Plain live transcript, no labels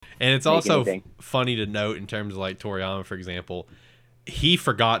And it's make also anything. funny to note in terms of like Toriyama, for example, he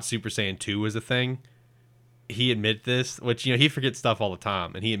forgot Super Saiyan 2 was a thing. He admits this, which, he forgets stuff all the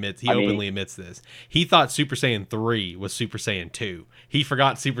time, and he openly admits this. He thought Super Saiyan 3 was Super Saiyan 2. He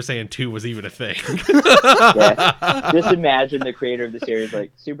forgot Super Saiyan 2 was even a thing. Yeah. Just imagine the creator of the series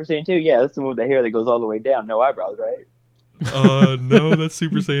like, Super Saiyan 2? Yeah, that's the one with the hair that goes all the way down. No eyebrows, right? No, that's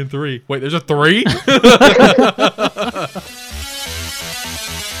Super Saiyan 3. Wait, there's a 3?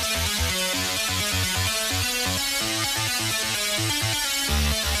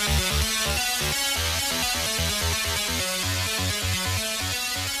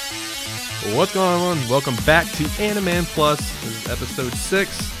 What's going on? Welcome back to Animan Plus. This is episode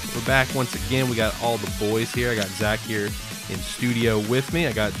 6. We're back once again. We got all the boys here. I got Zach here in studio with me.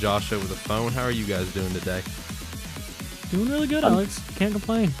 I got Josh over the phone. How are you guys doing today? Doing really good, Alex. Can't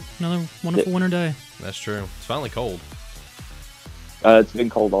complain. Another wonderful winter day. That's true. It's finally cold. It's been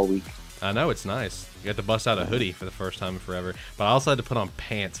cold all week. I know, it's nice. You got to bust out a hoodie for the first time in forever. But I also had to put on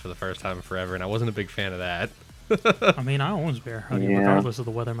pants for the first time in forever, and I wasn't a big fan of that. I mean, I always wear a hoodie regardless of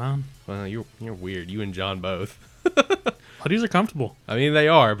the weather, man. Well, you're weird. You and John both. Hoodies are comfortable. I mean, they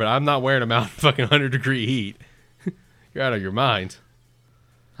are, but I'm not wearing them out in fucking 100-degree heat. You're out of your mind.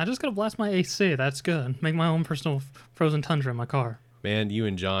 I just gotta blast my AC. That's good. Make my own personal frozen tundra in my car. Man, you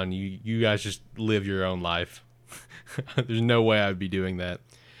and John, you guys just live your own life. There's no way I'd be doing that.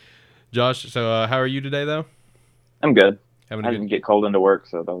 Josh, so how are you today, though? I'm good. I didn't get called into work,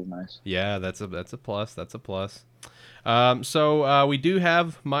 so that was nice. Yeah, that's a plus. That's a plus. So we do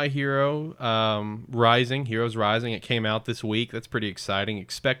have My Hero Heroes Rising. It came out this week. That's pretty exciting.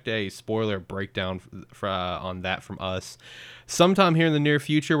 Expect a spoiler breakdown on that from us sometime here in the near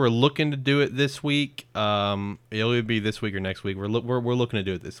future. We're looking to do it this week. It'll either be this week or next week. We're looking to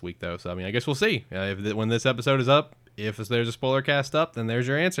do it this week, though. So I mean, I guess we'll see when this episode is up. If there's a spoiler cast up, then there's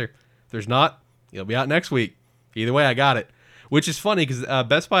your answer. If there's not, it'll be out next week. Either way, I got it. Which is funny because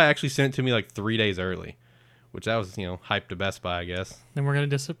Best Buy actually sent it to me like 3 days early, which I was, hyped to Best Buy, I guess. Then we're going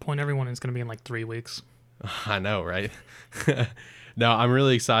to disappoint everyone. It's going to be in like 3 weeks. I know, right? No, I'm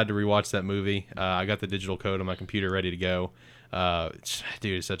really excited to rewatch that movie. I got the digital code on my computer ready to go.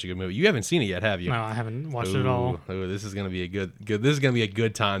 Dude, it's such a good movie. You haven't seen it yet, have you? No, I haven't watched it at all. Ooh, this is going to be a good. This is going to be a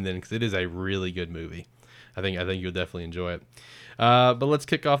good time then, because it is a really good movie. I think you'll definitely enjoy it. But let's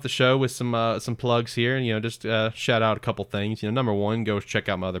kick off the show with some plugs here, and just shout out a couple things. Number one, go check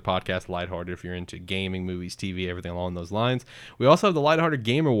out my other podcast, Lighthearted, if you're into gaming, movies, TV, everything along those lines. We also have the Lighthearted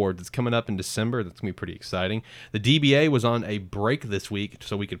Game Award that's coming up in December. That's gonna be pretty exciting. The DBA was on a break this week,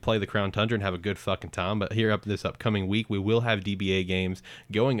 so we could play the Crown Tundra and have a good fucking time. But here up this upcoming week, we will have DBA games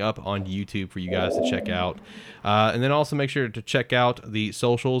going up on YouTube for you guys to check out. And then also make sure to check out the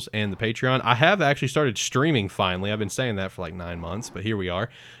socials and the Patreon. I have actually started streaming finally. I've been saying that for like 9 months. But here we are.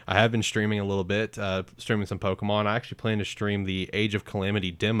 I have been streaming a little bit, streaming some Pokemon. I actually plan to stream the Age of Calamity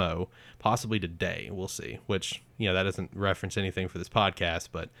demo possibly today. We'll see. Which, that doesn't reference anything for this podcast,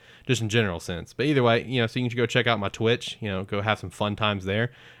 but just in general sense. But either way, so you can go check out my Twitch, go have some fun times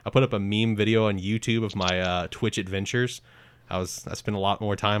there. I put up a meme video on YouTube of my Twitch adventures. I spent a lot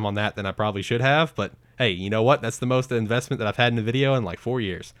more time on that than I probably should have, but hey, you know what? That's the most investment that I've had in a video in like 4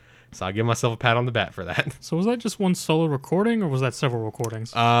 years. So I give myself a pat on the back for that. So was that just one solo recording, or was that several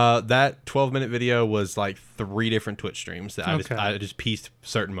recordings? That 12-minute video was like 3 different Twitch streams. That I just pieced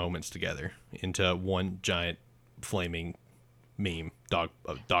certain moments together into one giant flaming meme dog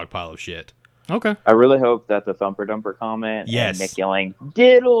pile of shit. Okay. I really hope that the Thumper Dumper comment Yes. and Nick yelling,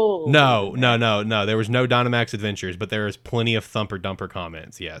 Diddle! No. There was no Dynamax Adventures, but there was plenty of Thumper Dumper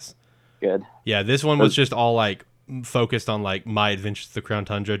comments, yes. Good. Yeah, this one was just all like focused on like my adventures to the Crown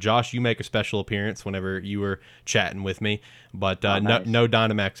Tundra. Josh, you make a special appearance whenever you were chatting with me, but nice. no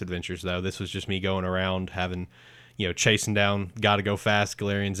Dynamax Adventures though. This was just me going around having, chasing down Gotta Go Fast,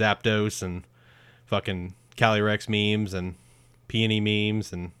 Galarian Zapdos, and fucking Calyrex memes and Peony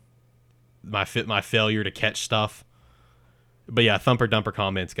memes and my failure to catch stuff. But yeah, Thumper Dumper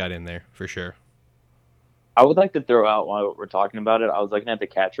comments got in there for sure. I would like to throw out while we're talking about it, I was looking at the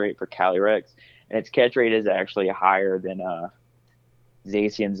catch rate for Calyrex, and its catch rate is actually higher than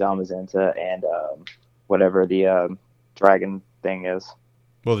Zacian, Zamazenta, and whatever the dragon thing is.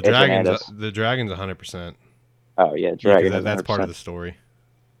 Well, the dragon's 100%. Oh yeah, dragon. Yeah, that's part of the story.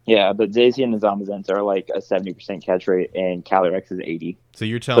 Yeah, but Zacian and Zamazenta are like a 70% catch rate, and Calyrex is 80. So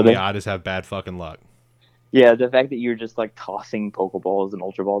you're telling me I just have bad fucking luck? Yeah, the fact that you're just like tossing Pokeballs and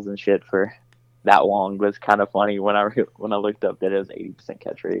Ultra Balls and shit for that long was kind of funny when I looked up that it was 80%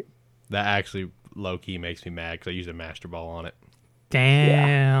 catch rate. That actually low-key makes me mad because I used a Master Ball on it.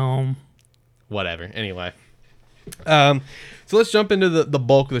 Damn. Whatever. Anyway. So let's jump into the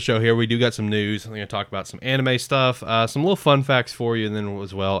bulk of the show here. We do got some news. I'm going to talk about some anime stuff, some little fun facts for you, and then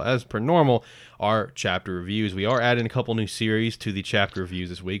as well, as per normal, our chapter reviews. We are adding a couple new series to the chapter reviews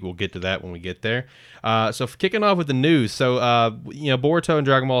this week. We'll get to that when we get there. So kicking off with the news. So, Boruto and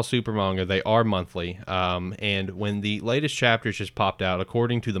Dragon Ball Super manga, they are monthly. And when the latest chapters just popped out,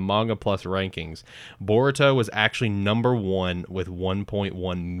 according to the Manga Plus rankings, Boruto was actually number 1 with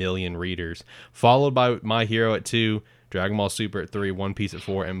 1.1 million readers, followed by My Hero at 2, Dragon Ball Super at 3, One Piece at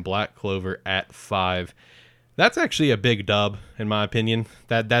 4, and Black Clover at 5. That's actually a big dub, in my opinion.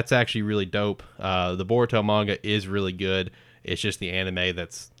 That's actually really dope. The Boruto manga is really good. It's just the anime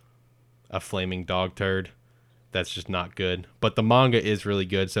that's a flaming dog turd. That's just not good. But the manga is really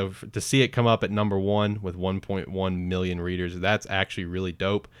good. So to see it come up at number 1 with 1.1 million readers, that's actually really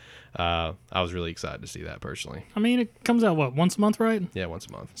dope. I was really excited to see that personally. I mean, it comes out, once a month, right? Yeah, once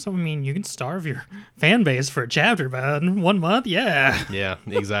a month. So, I mean, you can starve your fan base for a chapter, but 1 month, yeah. Yeah,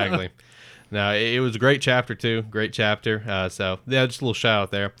 exactly. No, it was a great chapter, too. Great chapter. So, yeah, just a little shout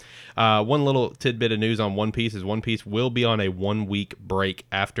out there. One little tidbit of news on One Piece is One Piece will be on a 1-week break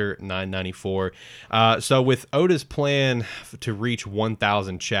after 994. So, with Oda's plan to reach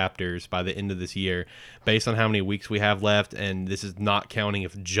 1,000 chapters by the end of this year, based on how many weeks we have left, and this is not counting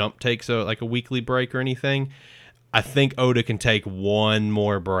if Jump takes a weekly break or anything, I think Oda can take one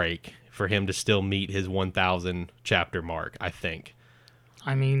more break for him to still meet his 1,000 chapter mark, I think.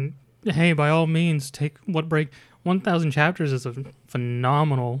 I mean, hey, by all means, take what break. 1,000 chapters is a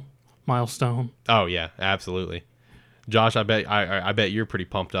phenomenal milestone. Oh yeah, absolutely. Josh, I bet you're pretty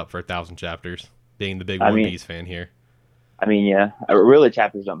pumped up for 1,000 chapters, being the big One Piece fan here. I mean, yeah, really,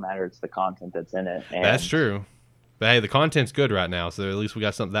 chapters don't matter. It's the content that's in it. And that's true. But hey, the content's good right now, so at least we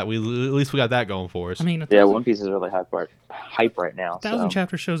got something at least we got that going for us. I mean, yeah, One Piece is really hype right now. 1,000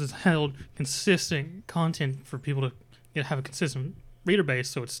 chapter shows has held consistent content for people to have a consistent reader base,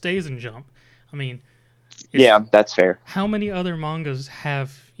 so it stays in Jump. I mean, yeah, that's fair. How many other mangas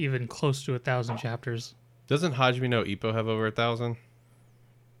have even close to 1,000 chapters? Doesn't Hajime no Ippo have over 1,000?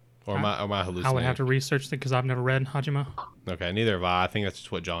 Or am I hallucinating? I would have to research that because I've never read Hajime. Okay, neither have I. I think that's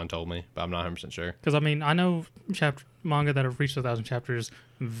just what John told me, but I'm not 100% sure. Because, I mean, I know manga that have reached 1,000 chapters,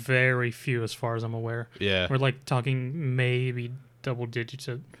 very few as far as I'm aware. Yeah. We're like talking maybe double digits,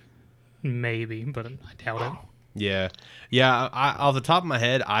 maybe, but I doubt it. Yeah. Off the top of my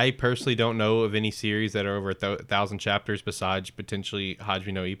head, I personally don't know of any series that are over 1,000 chapters besides potentially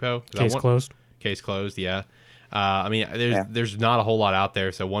Hajime no Ippo. Closed. Case closed. Yeah. I mean, there's not a whole lot out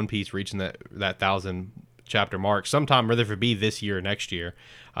there. So One Piece reaching that 1,000 chapter mark sometime, whether it be this year or next year.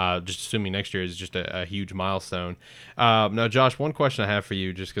 Just assuming next year is just a huge milestone. Now, Josh, one question I have for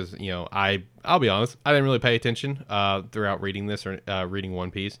you, just because I'll be honest, I didn't really pay attention throughout reading this or reading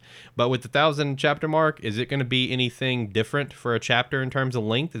One Piece. But with the 1,000 chapter mark, is it going to be anything different for a chapter in terms of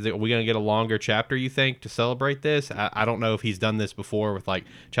length? Are we going to get a longer chapter, you think, to celebrate this? I don't know if he's done this before with like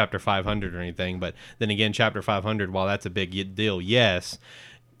chapter 500 or anything, but then again, chapter 500, while that's a big deal, yes.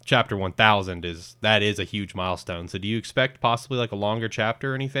 Chapter 1,000 is a huge milestone. So do you expect possibly like a longer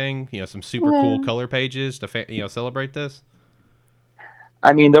chapter or anything? Some super cool color pages to celebrate this?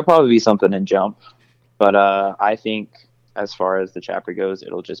 I mean, there'll probably be something in Jump, but I think as far as the chapter goes,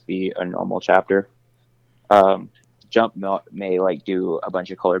 it'll just be a normal chapter. Jump may like do a bunch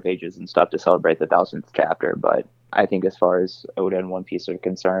of color pages and stuff to celebrate the 1,000th chapter, but I think as far as Oda and One Piece are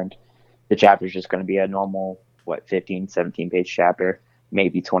concerned, the chapter is just going to be a normal 15, 17 page chapter.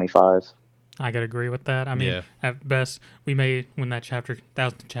 Maybe 25. I could agree with that. I mean, At best, we may, when that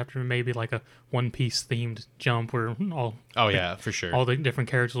 1,000th chapter, may be like a One Piece themed Jump where for sure. All the different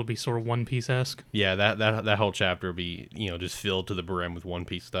characters will be sort of One Piece esque. Yeah, that whole chapter will be just filled to the brim with One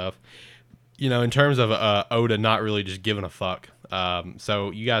Piece stuff. In terms of Oda not really just giving a fuck.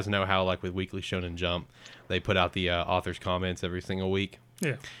 So you guys know how like with Weekly Shonen Jump, they put out the author's comments every single week.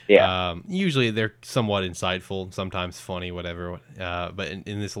 Yeah. Usually they're somewhat insightful, sometimes funny, whatever. But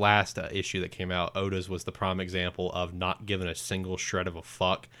in this last issue that came out, Oda's was the prime example of not giving a single shred of a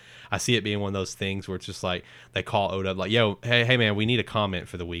fuck. I see it being one of those things where it's just like they call Oda like, "Yo, hey man, we need a comment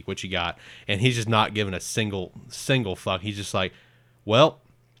for the week. What you got?" And he's just not giving a single fuck. He's just like, "Well,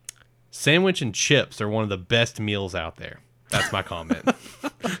 sandwich and chips are one of the best meals out there." That's my comment.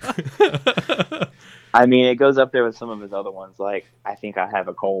 I mean, it goes up there with some of his other ones, like, I think I have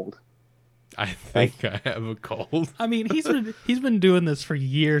a cold. I think I have a cold. I mean, he's been doing this for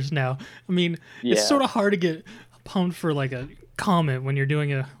years now. I mean, It's sort of hard to get pumped for, like, a comment when you're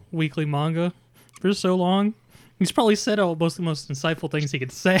doing a weekly manga for so long. He's probably said most insightful things he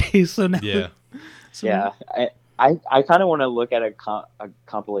could say, so now... Yeah. I kind of want to look at a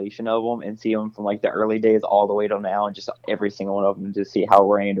compilation of them and see them from like the early days all the way to now, and just every single one of them to see how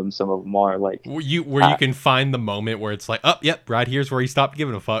random some of them are. Like you can find the moment where it's like, oh, yep, right here's where he stopped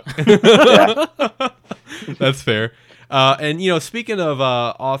giving a fuck. That's fair. And speaking of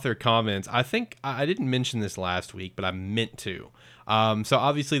author comments, I think I didn't mention this last week, but I meant to. So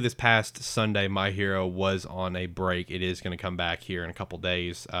obviously this past Sunday, My Hero was on a break. It is going to come back here in a couple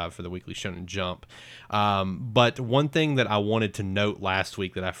days for the Weekly Shonen Jump. But one thing that I wanted to note last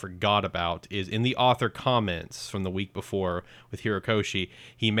week that I forgot about is in the author comments from the week before with Hirokoshi,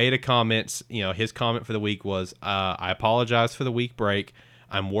 he made a comment. His comment for the week was, I apologize for the week break.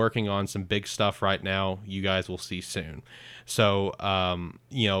 I'm working on some big stuff right now. You guys will see soon. So,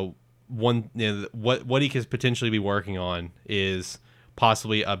 what he could potentially be working on is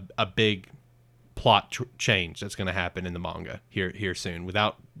possibly a big plot change that's going to happen in the manga here soon,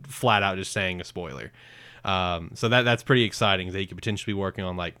 without flat out just saying a spoiler. So that's pretty exciting that he could potentially be working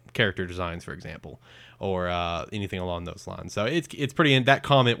on like character designs, for example, or anything along those lines. So it's pretty. That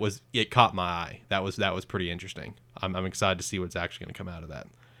comment it caught my eye. That was pretty interesting. I'm excited to see what's actually going to come out of that,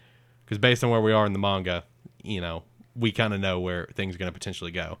 because based on where we are in the manga, we kind of know where things are going to potentially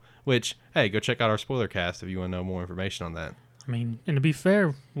go. Which, hey, go check out our spoiler cast if you want to know more information on that. I mean, and to be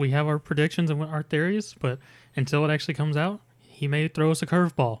fair, we have our predictions and our theories, but until it actually comes out, he may throw us a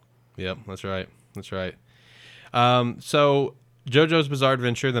curveball. Yep, that's right. So JoJo's Bizarre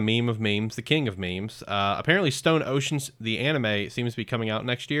Adventure, the meme of memes, the king of memes. Apparently Stone Oceans, the anime, seems to be coming out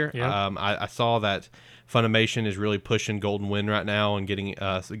next year. Yep. I saw that Funimation is really pushing Golden Wind right now and getting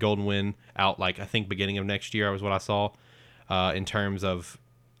Golden Wind out, like, I think beginning of next year was what I saw, in terms of,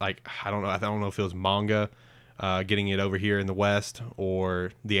 like, I don't know if it was manga getting it over here in the West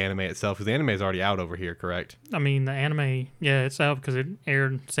or the anime itself, because the anime is already out over here, correct? I mean, the anime, yeah, it's out because it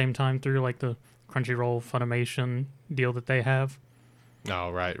aired same time through like the Crunchyroll Funimation deal that they have.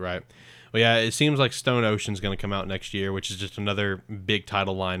 Oh, right. Well, yeah, it seems like Stone Ocean's going to come out next year, which is just another big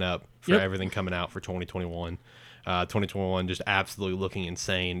title lineup for everything coming out for 2021. 2021 just absolutely looking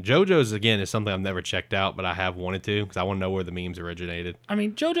insane. JoJo's, again, is something I've never checked out, but I have wanted to because I want to know where the memes originated. I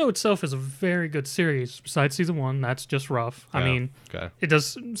mean, JoJo itself is a very good series. Besides season 1, that's just rough. I mean, It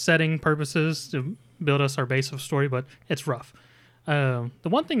does setting purposes to build us our base of story, but it's rough. The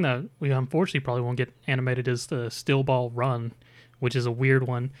one thing that we unfortunately probably won't get animated is the Steel Ball Run, which is a weird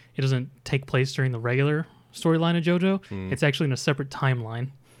one. It doesn't take place during the regular storyline of JoJo. It's actually in a separate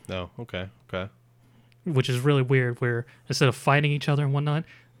timeline. Oh, okay. Which is really weird, where instead of fighting each other and whatnot,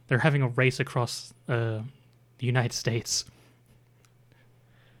 they're having a race across the United States.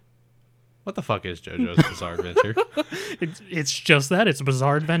 What the fuck is JoJo's Bizarre Adventure? It's just that. It's a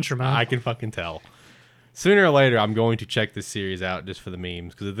bizarre adventure, man. I can fucking tell. Sooner or later, I'm going to check this series out just for the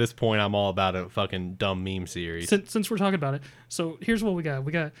memes, because at this point, I'm all about a fucking dumb meme series. Since we're talking about it, so here's what we got.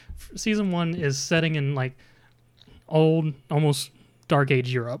 We got season 1 is setting in like old, almost Dark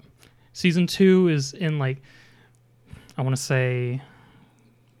Age Europe. Season 2 is in like, I want to say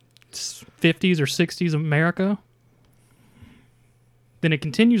 50s or 60s America. Then it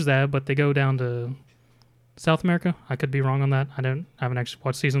continues that, but they go down to South America. I could be wrong on that. I haven't actually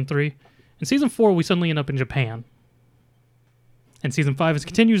watched season 3. In season 4, we suddenly end up in Japan. And season 5 is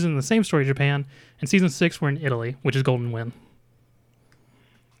continues in the same story, Japan. And season 6, we're in Italy, which is Golden Wind.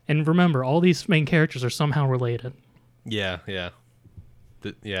 And remember, all these main characters are somehow related. Yeah.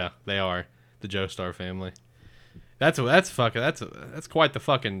 They are the Joestar family. That's quite the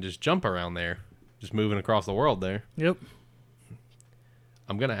fucking just jump around there, just moving across the world there. Yep.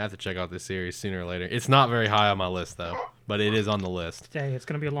 I'm gonna have to check out this series sooner or later. It's not very high on my list though, but it is on the list. Hey, it's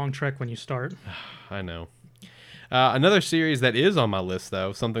gonna be a long trek when you start. I know. Another series that is on my list,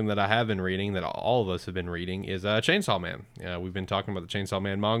 though, something that I have been reading, that all of us have been reading, is Chainsaw Man. We've been talking about the Chainsaw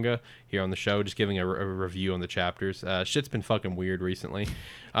Man manga here on the show, just giving a review on the chapters. Shit's been fucking weird recently.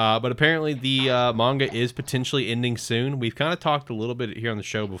 But apparently the manga is potentially ending soon. We've kind of talked a little bit here on the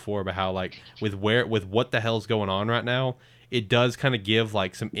show before about how, like, with what the hell's going on right now, it does kind of give,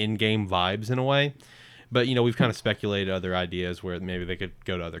 like, some in-game vibes in a way. But, we've kind of speculated other ideas where maybe they could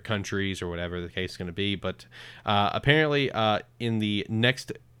go to other countries or whatever the case is going to be. But apparently in the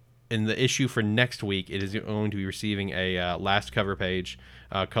issue for next week, it is going to be receiving a last cover page,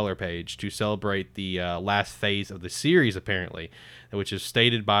 color page, to celebrate the last phase of the series, apparently, which is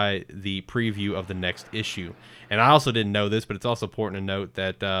stated by the preview of the next issue. And I also didn't know this, but it's also important to note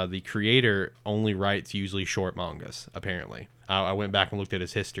that the creator only writes usually short mangas, apparently. I went back and looked at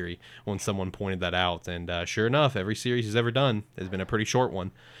his history when someone pointed that out, and sure enough, every series he's ever done has been a pretty short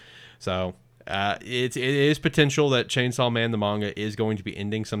one. So it is potential that Chainsaw Man, the manga, is going to be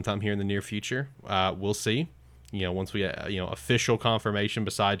ending sometime here in the near future. We'll see. once we official confirmation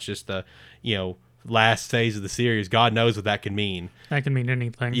besides just the last phase of the series. God knows what that could mean. That can mean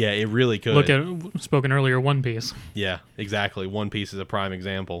anything. Yeah, it really could. Look at spoken earlier, One Piece. Yeah, exactly. One Piece is a prime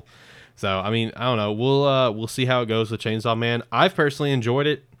example. So I mean, I don't know. We'll see how it goes with Chainsaw Man. I've personally enjoyed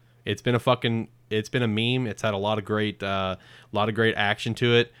it. It's been a meme. It's had a lot of great action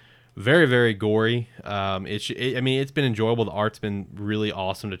to it. Very, very gory. It's been enjoyable. The art's been really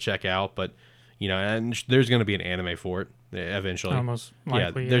awesome to check out. But and there's going to be an anime for it eventually. Almost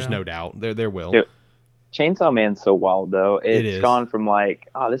likely. Yeah, there's no doubt. There will. Dude, Chainsaw Man's so wild though. It's gone from like,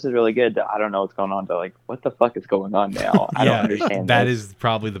 oh, this is really good, to I don't know what's going on, to like, what the fuck is going on now? I don't understand. That is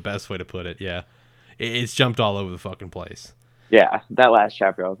probably the best way to put it. Yeah, it's jumped all over the fucking place. Yeah, that last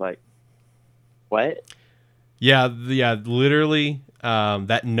chapter, I was like, what? Yeah, literally.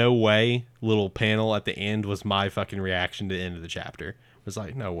 That no way little panel at the end was my fucking reaction to the end of the chapter. It was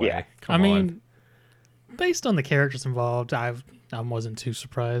like, no way. Yeah. Come on. Based on the characters involved, I wasn't too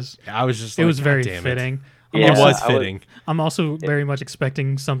surprised. I was just it was very fitting. It was fitting. I'm also very much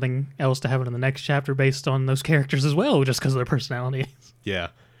expecting something else to happen in the next chapter based on those characters as well, just because of their personalities. Yeah.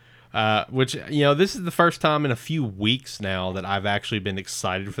 Which, this is the first time in a few weeks now that I've actually been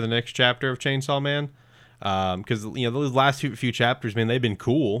excited for the next chapter of Chainsaw Man. Because those last few chapters, man, they've been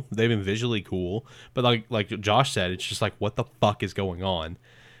cool. They've been visually cool. But like Josh said, it's just like, what the fuck is going on?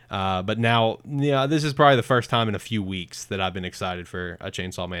 But now, this is probably the first time in a few weeks that I've been excited for a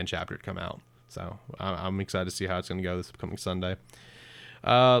Chainsaw Man chapter to come out. So I'm excited to see how it's going to go this upcoming Sunday.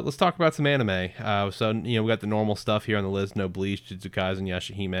 Let's talk about some anime. We got the normal stuff here on the list: No Bleach, Jujutsu Kaisen,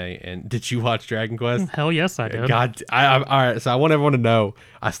 Yashahime. And did you watch Dragon Quest? Hell yes, I did. God, all right. So I want everyone to know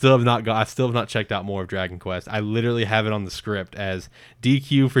I still have not checked out more of Dragon Quest. I literally have it on the script as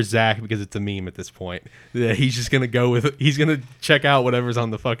DQ for Zach because it's a meme at this point. He's just gonna he's gonna check out whatever's on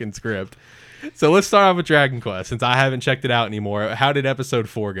the fucking script. So let's start off with Dragon Quest since I haven't checked it out anymore. How did episode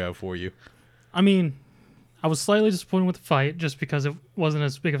 4 go for you? I mean, I was slightly disappointed with the fight just because it wasn't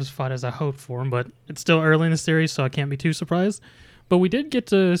as big of a fight as I hoped for him, but it's still early in the series, so I can't be too surprised. But we did get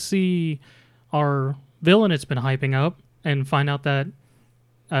to see our villain it's been hyping up and find out that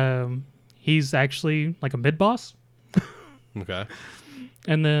he's actually like a mid-boss. Okay.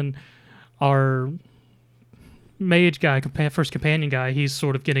 And then our mage guy, first companion guy, he's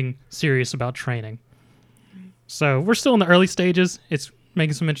sort of getting serious about training. So we're still in the early stages. It's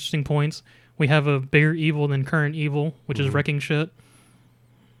making some interesting points. We have a bigger evil than current evil, which is wrecking shit.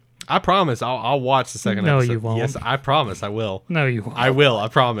 I promise I'll watch the second episode. No, you won't. Yes, I promise I will. No, you won't. I will. I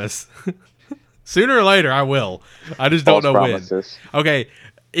promise. Sooner or later, I will. I just don't know when. Okay,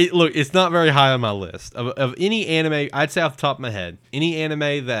 it's not very high on my list. Of any anime, I'd say off the top of my head, any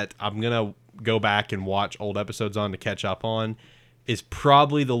anime that I'm going to go back and watch old episodes on to catch up on is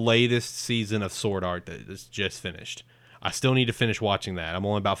probably the latest season of Sword Art that is just finished. I still need to finish watching that. I'm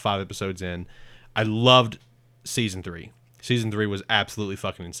only about 5 episodes in. I loved season 3. Season 3 was absolutely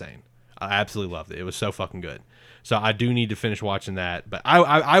fucking insane. I absolutely loved it. It was so fucking good. So I do need to finish watching that. But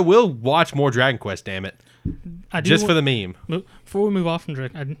I will watch more Dragon Quest, damn it. Just for the meme. Before we move off from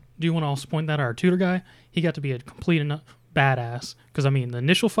Dragon, I do want to also point that our tutor guy, he got to be a complete enough badass. Because, I mean, the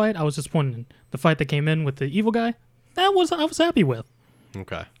initial fight, I was disappointed in. The fight that came in with the evil guy, I was happy with.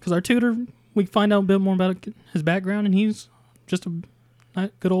 Okay. Because our tutor, we find out a bit more about his background, and he's just a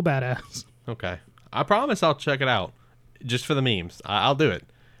good old badass. Okay. I promise I'll check it out. Just for the memes. I'll do it.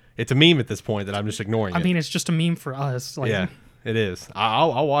 It's a meme at this point that I'm just ignoring. I mean, it's just a meme for us. Yeah, it is.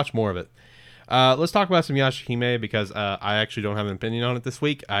 I'll watch more of it. Let's talk about some Yashahime because I actually don't have an opinion on it this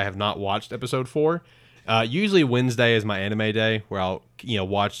week. I have not watched episode 4. Usually Wednesday is my anime day where I'll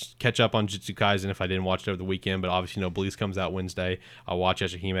catch up on Jujutsu Kaisen if I didn't watch it over the weekend. But obviously, Bleach comes out Wednesday. I'll watch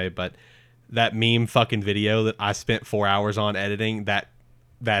Yashahime. But that meme fucking video that I spent 4 hours on editing,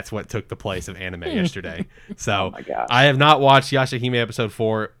 that's what took the place of anime yesterday. So I have not watched Yashahime episode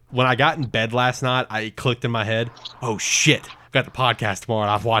 4. When I got in bed last night, I clicked in my head, oh shit, I've got the podcast tomorrow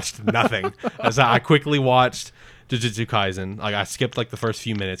and I've watched nothing. So I quickly watched Jujutsu Kaisen. Like I skipped like the first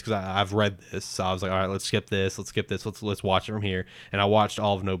few minutes because I've read this. So I was like, all right, let's skip this. Let's watch it from here. And I watched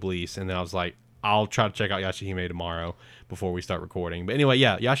all of Noblesse. And then I was like, I'll try to check out Yashahime tomorrow before we start recording. But anyway,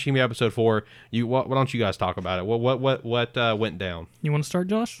 yeah, Yashahime episode 4. Why don't you guys talk about it? What went down? You want to start,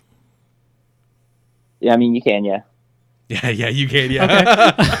 Josh? Yeah, I mean you can, yeah. Yeah, you can,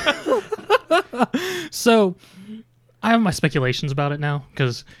 yeah. Okay. So, I have my speculations about it now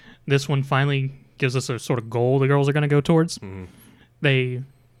because this one finally gives us a sort of goal the girls are going to go towards. Mm-hmm. They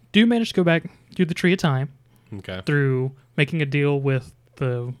do manage to go back through the Tree of Time. Okay. Through making a deal with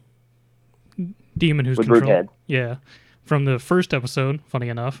the demon who's controlling. Yeah, from the first episode. Funny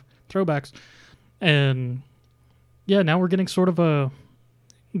enough, throwbacks, and yeah, now we're getting sort of a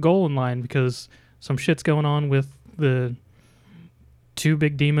goal in line because some shit's going on with the two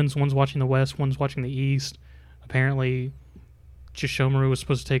big demons. One's watching the west, one's watching the east. Apparently, Sesshomaru was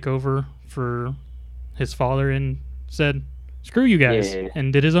supposed to take over for his father and said, "Screw you guys,"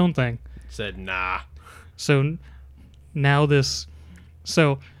 and did his own thing. Said, "Nah." So now this...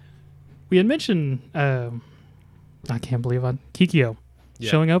 So we had mentioned... I can't believe Kikyo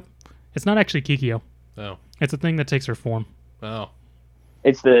showing up. It's not actually Kikyo. Oh. It's a thing that takes her form. Oh.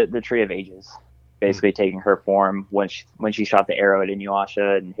 It's the Tree of Ages, basically taking her form when she shot the arrow at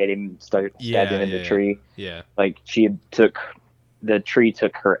Inuyasha and hit him, stabbed him in the tree. Yeah. Like the tree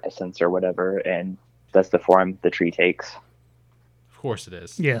took her essence or whatever, and that's the form the tree takes. Of course it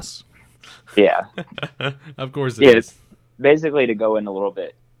is. Yes. Yeah. Of course it is. It's basically, to go in a little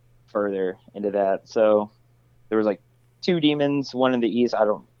bit further into that. So there was like two demons, one in the east,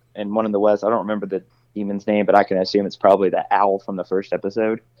 and one in the west. I don't remember the demon's name, but I can assume it's probably the owl from the first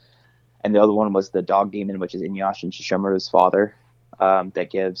episode. And the other one was the dog demon, which is Inuyasha and Sesshomaru's father, that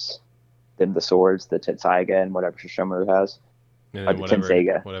gives them the swords, the Tetsaiga and whatever Sesshomaru has. And then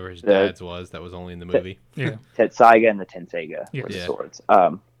whatever his dad's was, that was only in the movie. Yeah. Tetsaiga and the Tenseiga were the Yeah. swords.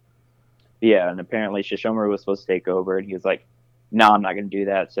 Yeah, and apparently Sesshomaru was supposed to take over, and he was like, "No, I'm not going to do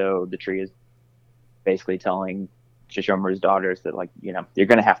that." So the tree is basically telling Sesshomaru's daughters that, like, you know, you're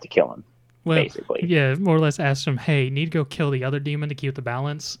going to have to kill him. Well, basically, yeah, more or less asked him, "Hey, need to go kill the other demon to keep the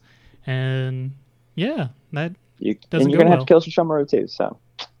balance," and yeah, that you're doesn't going go to well. have to kill Sesshomaru too. So,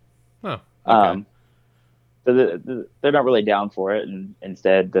 Okay. so they're not really down for it, and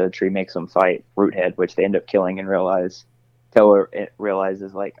instead the tree makes them fight Roothead, which they end up killing and realize. Toa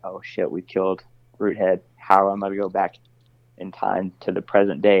realizes, like, oh shit, we killed Roothead. How am I going to go back in time to the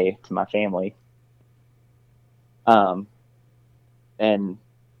present day to my family? And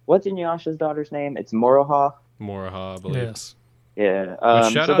what's Inuyasha's daughter's name? It's Moroha. Moroha, I believe. Yes. Yeah.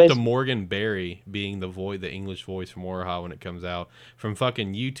 But shout out to Morgan Berry being the English voice for Moroha when it comes out. From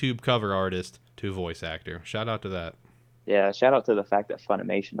fucking YouTube cover artist to voice actor. Shout out to that. Yeah, shout out to the fact that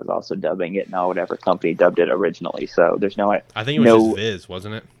Funimation is also dubbing it, not whatever company dubbed it originally. So there's no... I think it was just Viz,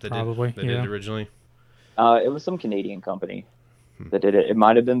 wasn't it? Probably, That did it originally? It was some Canadian company that did it. It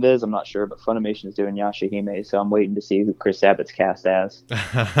might have been Viz, I'm not sure, but Funimation is doing Yashahime, so I'm waiting to see who Chris Sabbatt's cast as.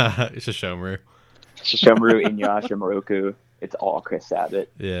 It's Sesshomaru. Sesshomaru, Inuyasha, Moroku. It's all Chris Sabat.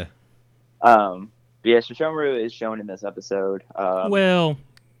 Yeah. Yeah, Sesshomaru is shown in this episode. Well,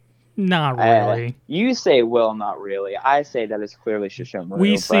 not really. You say, well, not really. I say that it's clearly Sesshomaru.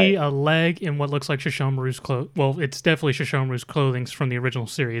 We see a leg in what looks like Sesshomaru's clothes. Well, it's definitely Sesshomaru's clothing from the original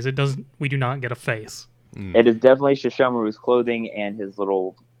series. It doesn't. We do not get a face. It is definitely Sesshomaru's clothing and his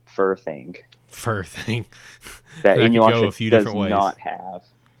little fur thing. Fur thing. That could go a Inuyasha few does different ways. not have.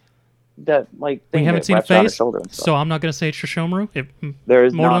 That, like, We thing haven't that seen a wraps around his face, shoulder and stuff. so I'm not going to say it's Sesshomaru. There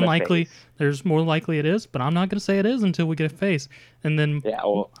is more not than a likely. face. There's more likely it is, but I'm not going to say it is until we get a face. And then Yeah,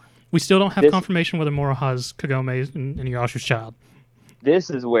 well, we still don't have this- confirmation whether Moroha's Kagome and Inuyasha's child. this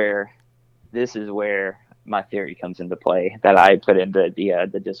is where my theory comes into play that I put into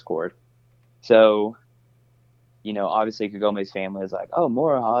the Discord. So, you know, obviously Kagome's family is like, oh,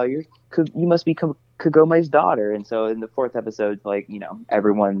 Moroha, you must be Kagome's daughter. And so in the fourth episode, like, you know,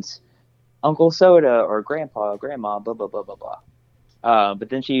 everyone's Uncle Soda or Grandpa, Grandma, blah, blah, blah, blah, blah. But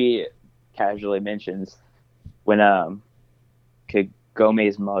then she casually mentions when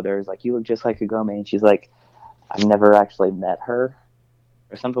Kagome's mother is like, you look just like Kagome. And she's like, I've never actually met her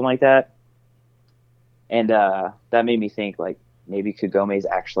or something like that. And that made me think, like, maybe Kagome's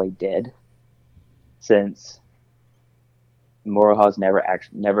actually dead, since Moroha's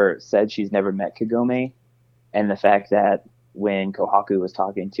never said she's never met Kagome. And the fact that when Kohaku was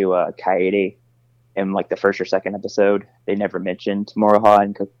talking to Kaede in, like, the first or second episode, they never mentioned Moroha,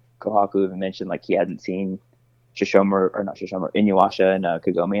 and Kohaku even mentioned, like, he hadn't seen Inuyasha and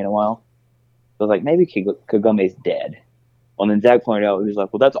Kagome in a while. So I was like, maybe Kagome's dead. Well, then Zach pointed out, he was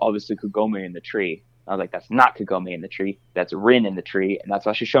like, well, that's obviously Kagome in the tree. I was like, that's not Kagome in the tree. That's Rin in the tree, and that's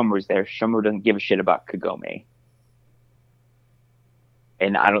why Sesshomaru's there. Sesshomaru doesn't give a shit about Kagome.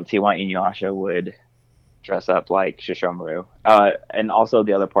 And I don't see why Inuyasha would dress up like Sesshomaru. And also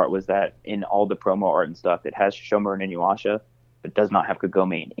the other part was that in all the promo art and stuff, it has Sesshomaru and Inuyasha, but does not have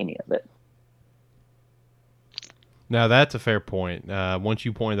Kagome in any of it. Now that's a fair point. Once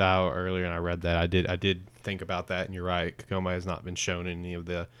you pointed out earlier, and I read that, I did think about that, and you're right. Kagome has not been shown in any of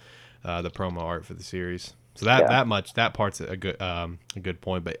the promo art for the series. So that part's a good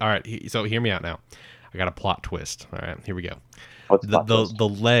point. But all right, so hear me out now. I got a plot twist. All right, here we go. What's the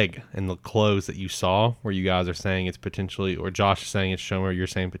leg and the clothes that you saw, where you guys are saying it's potentially, or Josh is saying it's Shomer, you're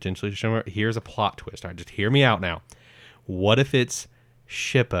saying potentially Shomer. Here's a plot twist. All right, just hear me out now. What if it's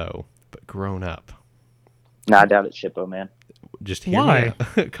Shippo but grown up? No, I doubt it's Shippo, man. Just hear me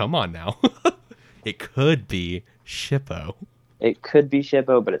out. Come on now. It could be Shippo. It could be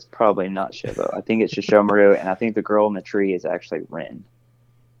Shippo, but it's probably not Shippo. I think it's Shishomaru, and I think the girl in the tree is actually Rin.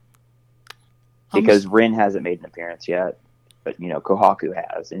 Because Rin hasn't made an appearance yet, but, Kohaku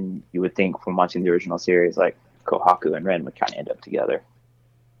has. And you would think from watching the original series, like, Kohaku and Rin would kind of end up together.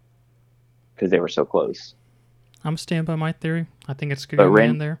 Because they were so close. I'm staying by my theory. I think it's Kagome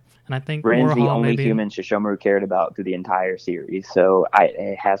in there. And I think Rin's the only human Shishomaru cared about through the entire series. So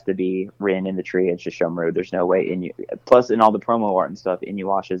it has to be Rin in the tree and Shishomaru. There's no way. Plus, in all the promo art and stuff,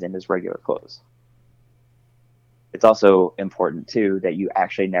 Inuyasha's in his regular clothes. It's also important, too, that you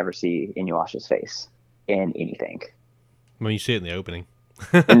actually never see Inuyasha's face in anything. Well, you see it in the opening.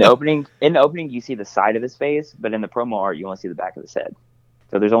 in the opening, you see the side of his face, but in the promo art, you only see the back of his head.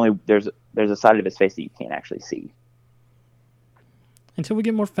 So there's a side of his face that you can't actually see. Until we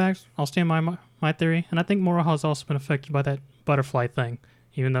get more facts, I'll stand by my theory, and I think Moroha has also been affected by that butterfly thing,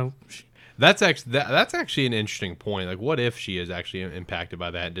 even though. That's actually an interesting point. Like, what if she is actually impacted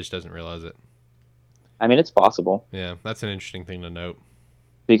by that and just doesn't realize it? I mean, it's possible. Yeah, that's an interesting thing to note.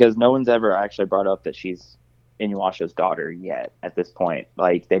 Because no one's ever actually brought up that she's Inuyasha's daughter yet at this point.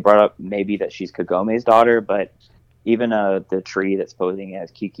 Like, they brought up maybe that she's Kagome's daughter, but even the tree that's posing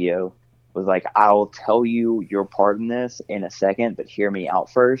as Kikyo was like, I'll tell you your part in this in a second, but hear me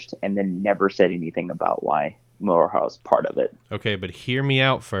out first, and then never said anything about why Moroha's part of it. Okay, but hear me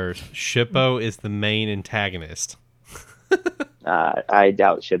out first. Shippo is the main antagonist. I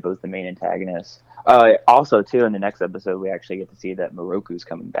doubt Shippo's the main antagonist. Also, too, in the next episode, we actually get to see that Moroku's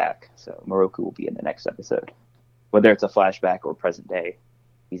coming back. So Moroku will be in the next episode. Whether it's a flashback or present day,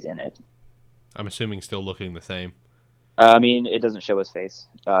 he's in it. I'm assuming still looking the same. I mean, it doesn't show his face.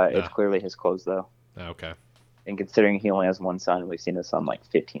 It's clearly his clothes, though. Okay. And considering he only has one son, we've seen his son like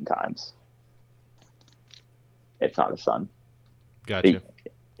 15 times. It's not his son. Gotcha.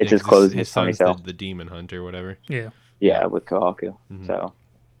 It's his clothes. His son's the demon hunter, whatever. Yeah. Yeah, with Kohaku. Mm-hmm. So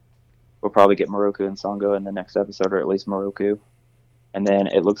we'll probably get Moroku and Sango in the next episode, or at least Moroku. And then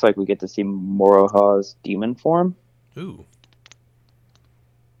it looks like we get to see Moroha's demon form. Ooh.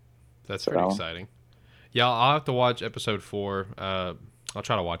 That's pretty exciting. Yeah, I'll have to watch episode 4. I'll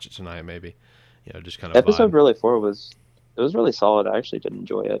try to watch it tonight, maybe. Just kind of. Episode really 4 was really solid. I actually did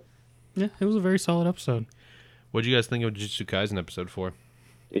enjoy it. Yeah, it was a very solid episode. What did you guys think of Jujutsu Kaisen episode 4?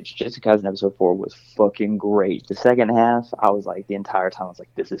 Jujutsu Kaisen episode 4 was fucking great. The second half, I was like, the entire time, I was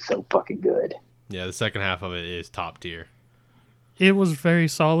like, this is so fucking good. Yeah, the second half of it is top tier. It was very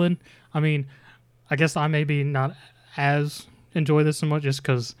solid. I mean, I guess I maybe not as enjoy this so much just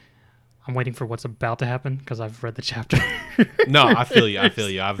because I'm waiting for what's about to happen because I've read the chapter. No, I feel you.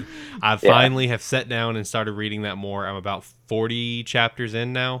 I've finally have sat down and started reading that more. I'm about 40 chapters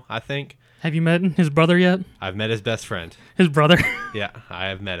in now, I think. Have you met his brother yet? I've met his best friend. His brother? Yeah, I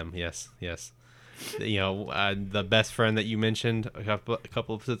have met him. Yes. The best friend that you mentioned a couple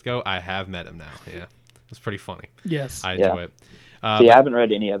of episodes ago, I have met him now. Yeah, it's pretty funny. Yes. I enjoy it. See, I haven't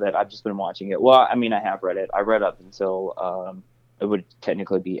read any of it. I've just been watching it. Well, I mean, I have read it. I read up until it would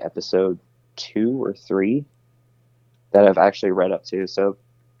technically be episode 2 or 3 that I've actually read up to. So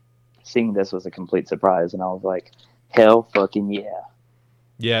seeing this was a complete surprise, and I was like, hell fucking yeah.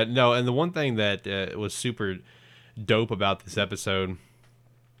 Yeah, no, and the one thing that was super dope about this episode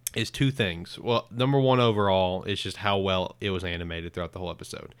is 2 things. Well, number 1 overall is just how well it was animated throughout the whole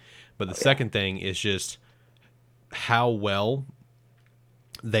episode. But the second thing is just how well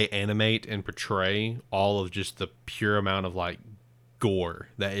they animate and portray all of just the pure amount of like gore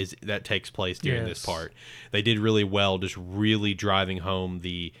that takes place during this part. They did really well, just really driving home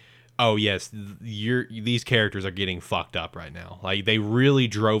the these characters are getting fucked up right now. Like they really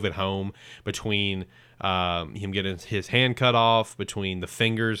drove it home between him getting his hand cut off, between the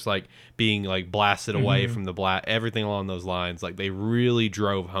fingers like being like blasted away from the everything along those lines. Like they really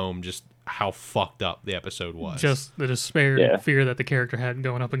drove home just how fucked up the episode was. Just the despair and fear that the character had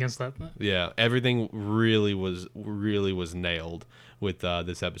going up against that. Yeah, everything really was nailed with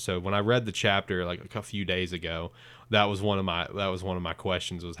this episode. When I read the chapter like a few days ago, that was one of my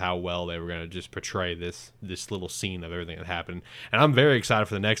questions, was how well they were going to just portray this little scene of everything that happened. And I'm very excited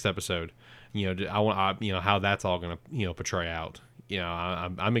for the next episode. How that's all going to portray out.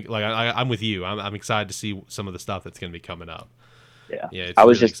 I'm with you. I'm excited to see some of the stuff that's going to be coming up. Yeah, it's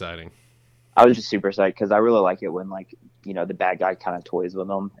really exciting. I was just super psyched because I really like it when the bad guy kind of toys with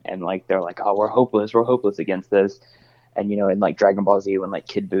them and like they're like, oh, we're hopeless against this. And, you know, in like Dragon Ball Z, when like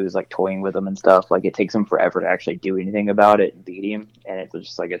Kid Boo's like toying with him and stuff, like it takes him forever to actually do anything about it and beat him. And it's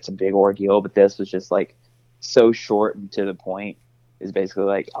just like, it's a big ordeal. But this was just like so short and to the point. Is basically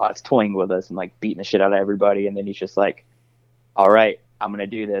like, oh, it's toying with us and like beating the shit out of everybody. And then he's just like, all right, I'm going to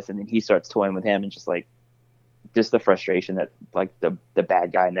do this. And then he starts toying with him and just like, just the frustration that like the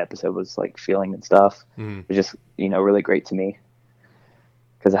bad guy in the episode was like feeling and stuff. Mm. Was just, you know, really great to me.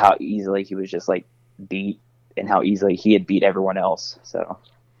 Because of how easily he was just like beat. And how easily he had beat everyone else. So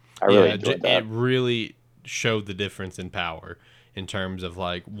I really enjoyed that. It really showed the difference in power in terms of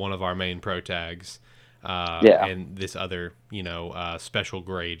like one of our main pro tags and this other, you know, special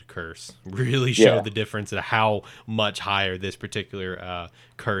grade curse really showed the difference in how much higher this particular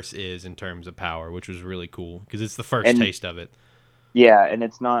curse is in terms of power, which was really cool because it's the first taste of it. Yeah, and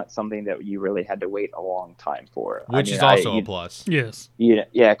it's not something that you really had to wait a long time for. Which is also a plus. Yes. Yeah,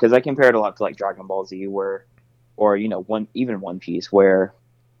 because I compare it a lot to like Dragon Ball Z or you know, One Piece, where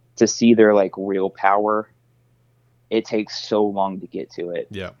to see their like real power, it takes so long to get to it.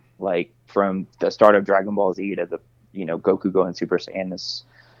 Yeah. Like from the start of Dragon Ball Z to the, you know, Goku going Super Saiyan is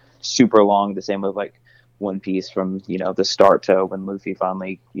super long. The same with like One Piece from, you know, the start to when Luffy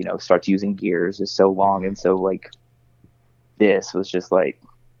finally, you know, starts using gears is so long. And so like this was just like,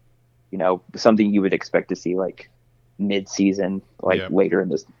 you know, something you would expect to see like mid-season, like later in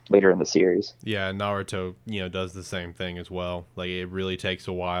the series. Yeah, Naruto, you know, does the same thing as well. Like it really takes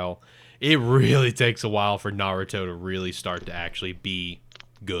a while. It really takes a while for Naruto to really start to actually be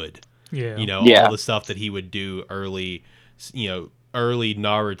good. Yeah. You know, all the stuff that he would do early, you know, early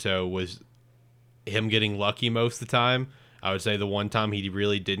Naruto was him getting lucky most of the time. I would say the one time he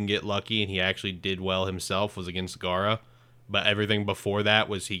really didn't get lucky and he actually did well himself was against Gaara. But everything before that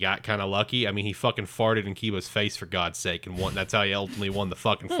was he got kind of lucky. I mean, he fucking farted in Kiba's face for God's sake, and that's how he ultimately won the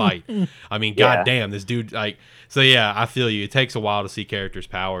fucking fight. I mean, goddamn, this dude like. So yeah, I feel you. It takes a while to see characters'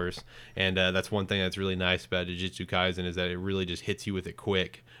 powers, and that's one thing that's really nice about Jujutsu Kaisen is that it really just hits you with it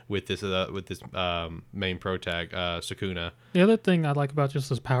quick with this main pro tag Sukuna. The other thing I like about just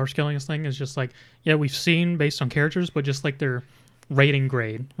this power scaling thing is just like we've seen based on characters, but just like their rating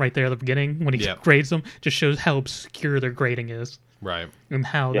grade right there at the beginning when he grades them just shows how obscure their grading is, right? And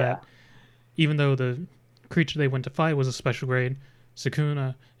how that even though the creature they went to fight was a special grade,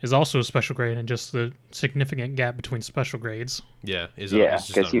 Sukuna is also a special grade, and just the significant gap between special grades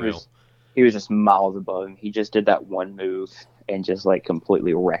because he was just miles above him. He just did that one move and just like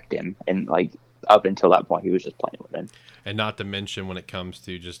completely wrecked him, and like up until that point he was just playing with him. And not to mention when it comes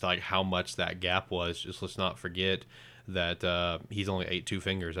to just like how much that gap was, just let's not forget that he's only ate 2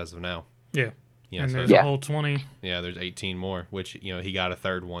 fingers as of now. Yeah. Yeah, and so there's a whole 20. Yeah, there's 18 more, which, you know, he got a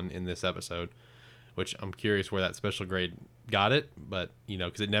third one in this episode, which I'm curious where that special grade got it, but, you know,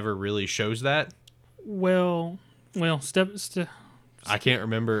 because it never really shows that. Well, I can't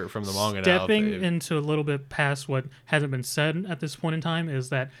remember from the manga now. Stepping into a little bit past what hasn't been said at this point in time is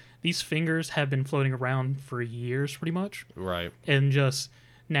that these fingers have been floating around for years, pretty much. Right. And just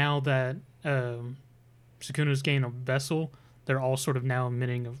now that Sukuna's gained a vessel, they're all sort of now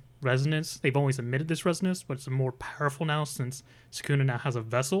emitting a resonance. They've always emitted this resonance, but it's more powerful now since Sukuna now has a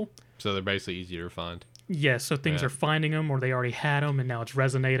vessel. So they're basically easier to find. Yeah, so things are finding them, or they already had them, and now it's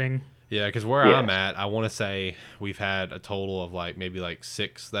resonating. Yeah, because where I'm at, I want to say we've had a total of like maybe like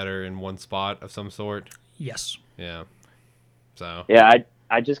 6 that are in one spot of some sort. Yes. Yeah. So. Yeah,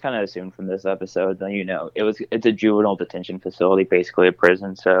 I just kind of assumed from this episode that, you know, it's a juvenile detention facility, basically a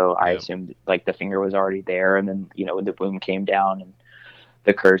prison. So I assumed like the finger was already there, and then, you know, when the boom came down and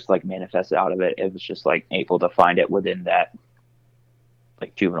the curse like manifested out of it, it was just like able to find it within that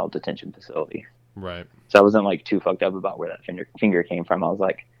like juvenile detention facility. Right. So I wasn't like too fucked up about where that finger came from. I was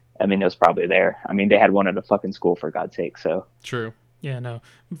like, I mean, it was probably there. I mean, they had one at a fucking school, for God's sake. So true. Yeah, no.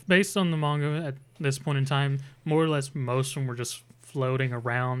 Based on the manga at this point in time, more or less most of them were just floating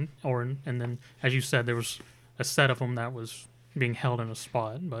around, and then, as you said, there was a set of them that was being held in a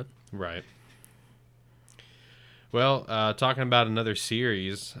spot. But right. Well, talking about another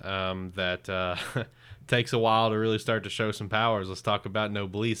series that takes a while to really start to show some powers. Let's talk about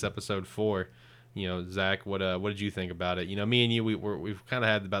Noblesse episode 4. You know, Zach, what did you think about it? You know, me and you, we've kind of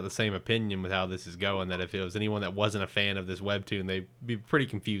had about the same opinion with how this is going, that if it was anyone that wasn't a fan of this webtoon, they'd be pretty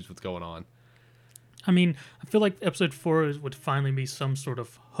confused what's going on. I mean, I feel like episode 4 would finally be some sort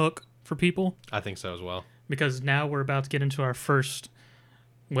of hook for people. I think so as well. Because now we're about to get into our first,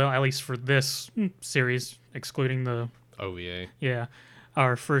 well, at least for this series, excluding the OVA. Yeah,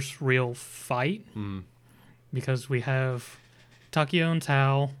 our first real fight. Mm. Because we have Takeo and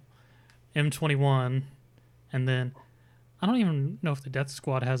Tao, M21, and then I don't even know if the Death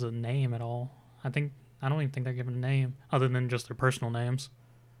Squad has a name at all. I think I don't even think they're given a name other than just their personal names.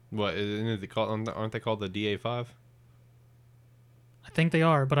 What isn't it called? Aren't they called the DA5? I think they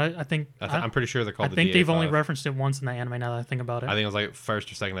are, but I think I'm pretty sure they're called. I think they've only referenced it once in the anime. Now that I think about it, I think it was like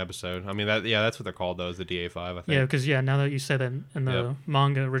first or second episode. I mean, that's what they're called, though, is the DA5. I think. Yeah, because now that you say that in the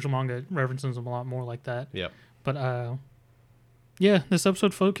original manga, it references them a lot more like that. Yep. But this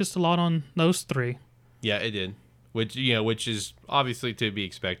episode focused a lot on those three. Yeah, it did. Which is obviously to be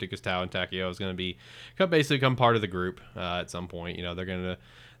expected because Tao and Takeo is going to basically become part of the group at some point. They're going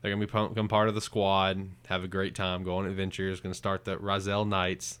to become part of the squad, have a great time, go on adventures. Going to start the Razel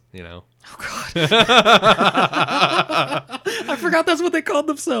Knights. Oh God! I forgot that's what they called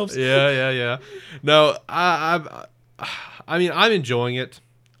themselves. Yeah. No, I mean, I'm enjoying it.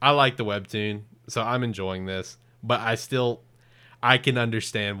 I like the webtoon, so I'm enjoying this. But I can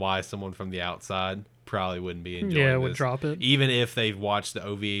understand why someone from the outside probably wouldn't be enjoying this. Would drop it. Even if they've watched the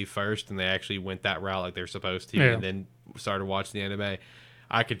OVA first and they actually went that route like they're supposed to, and then started watching the anime.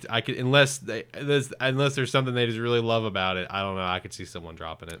 I could unless there's something they just really love about it. I don't know. I could see someone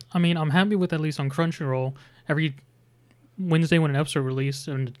dropping it. I mean, I'm happy with at least on Crunchyroll. Every Wednesday when an episode released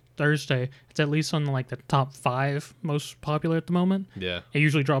and Thursday, it's at least on like the top 5 most popular at the moment. Yeah. It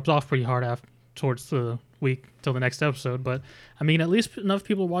usually drops off pretty hard towards the week till the next episode, but I mean, at least enough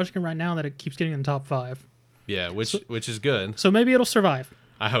people are watching it right now that it keeps getting in the top 5. Yeah, which is good. So maybe it'll survive.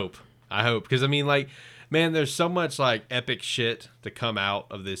 I hope because I mean, like, man, there's so much like epic shit to come out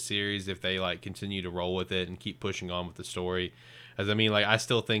of this series if they like continue to roll with it and keep pushing on with the story. As I mean, like, I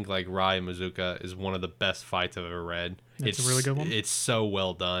still think like Rai and Mazuka is one of the best fights I've ever read. It's a really good one. It's so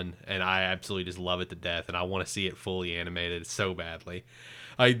well done, and I absolutely just love it to death, and I want to see it fully animated so badly.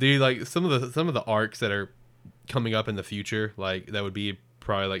 I do like some of the arcs that are coming up in the future, like that would be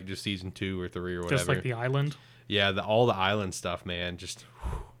probably like just season 2 or 3 or whatever. Just like the island. Yeah, all the island stuff, man. Just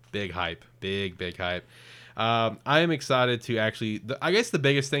big hype, big hype. I am excited to actually. I guess the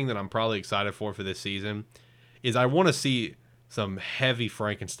biggest thing that I'm probably excited for this season is I want to see some heavy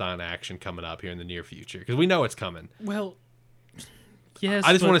Frankenstein action coming up here in the near future because we know it's coming. Well, yes.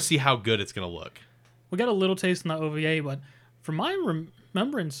 I just want to see how good it's going to look. We got a little taste in the OVA, but from my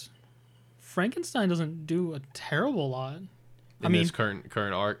remembrance, Frankenstein doesn't do a terrible lot. This current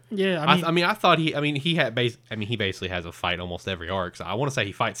arc. Yeah, I thought he basically has a fight almost every arc. So I want to say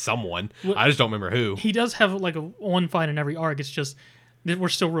he fights someone. Well, I just don't remember who. He does have like one fight in every arc. It's just that we're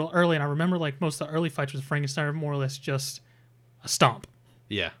still real early, and I remember like most of the early fights with Frankenstein are more or less just a stomp.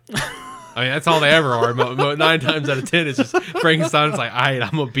 Yeah. I mean, that's all they ever are. 9 times out of 10, it's just Frankenstein's like, all right,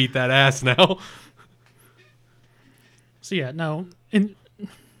 I'm gonna beat that ass now. So yeah, no, and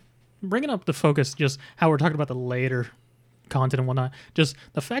bringing up the focus, just how we're talking about the later content and whatnot, just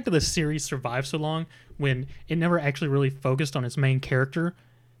the fact that the series survived so long when it never actually really focused on its main character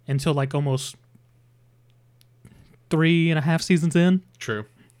until like almost 3.5 seasons in. True.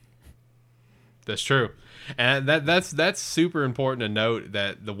 That's true. And that's super important to note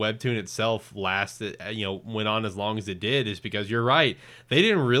that the webtoon itself lasted, went on as long as it did, is because you're right. They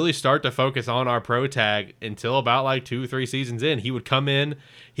didn't really start to focus on our pro tag until about like 2 or 3 seasons in. He would come in.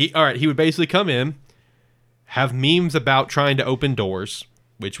 He would basically come in, have memes about trying to open doors,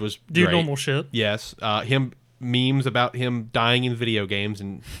 which was do great. Normal shit. Yes. Memes about him dying in video games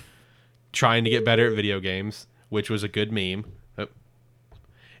and trying to get better at video games, which was a good meme.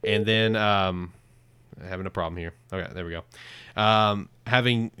 And then having a problem here. Okay, there we go.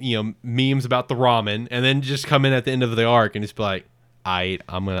 Having memes about the ramen, and then just come in at the end of the arc and just be like, I'm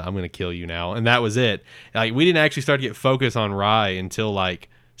gonna kill you now, and that was it. Like, we didn't actually start to get focus on Rai until like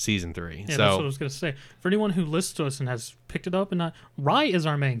season 3. Yeah, so that's what I was gonna say. For anyone who listens to us and has picked it up, and not, Rai is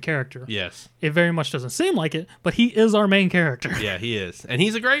our main character. Yes, it very much doesn't seem like it, but he is our main character. Yeah, he is, and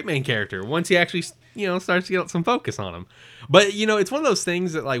he's a great main character once he actually starts to get some focus on him. But it's one of those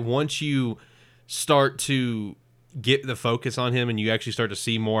things that like once you start to get the focus on him and you actually start to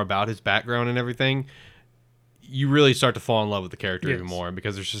see more about his background and everything, you really start to fall in love with the character even more,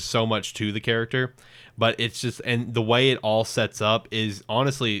 because there's just so much to the character. But it's just, and the way it all sets up is,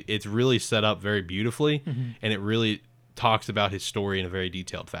 honestly, it's really set up very beautifully, and it really talks about his story in a very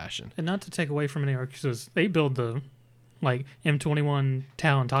detailed fashion. And not to take away from any arcs, because they build the like M21,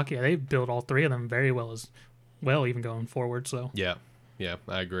 Tao, and Takia, they build all 3 of them very well as well, even going forward. So yeah,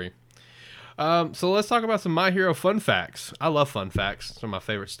 I agree. So let's talk about some My Hero fun facts. I love fun facts; some of my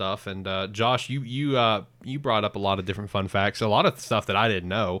favorite stuff. And Josh, you brought up a lot of different fun facts, a lot of stuff that I didn't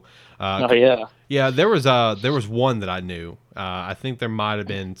know. Yeah. Yeah, there was one that I knew. I think there might have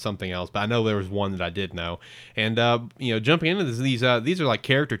been something else, but I know there was one that I did know. And jumping into this, these are like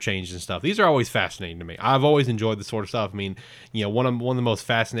character changes and stuff. These are always fascinating to me. I've always enjoyed this sort of stuff. I mean, one of the most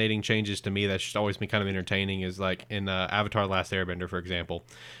fascinating changes to me that's just always been kind of entertaining is like in Avatar: The Last Airbender, for example.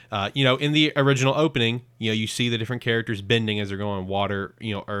 In the original opening, you see the different characters bending as they're going water,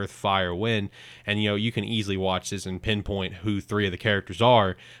 earth, fire, wind, and you can easily watch this and pinpoint who 3 of the characters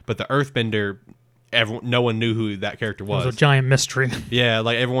are. But the Earthbender, no one knew who that character was. It was a giant mystery. Yeah,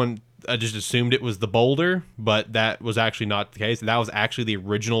 like everyone just assumed it was the boulder, but that was actually not the case. That was actually the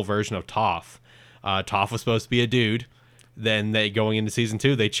original version of Toph. Toph was supposed to be a dude. Then going into season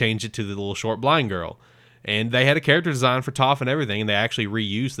 2, they changed it to the little short blind girl. And they had a character design for Toph and everything, and they actually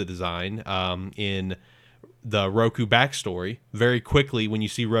reused the design in the Roku backstory. Very quickly, when you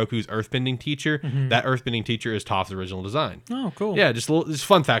see Roku's earthbending teacher, that earthbending teacher is Toph's original design. Oh, cool. Yeah, just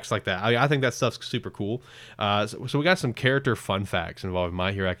fun facts like that. I think that stuff's super cool. So we got some character fun facts involving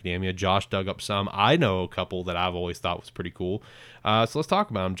My Hero Academia. Josh dug up some. I know a couple that I've always thought was pretty cool. So let's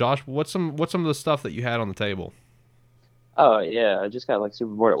talk about them. Josh, what's some of the stuff that you had on the table? Oh, yeah. I just got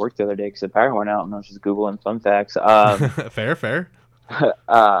super bored at work the other day because the power went out and I was just Googling fun facts. Fair.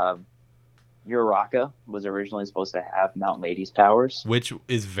 Uraraka was originally supposed to have Mount Lady's powers. Which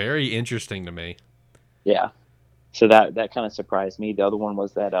is very interesting to me. Yeah. So that kind of surprised me. The other one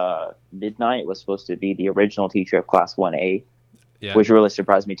was that Midnight was supposed to be the original teacher of Class 1A, which really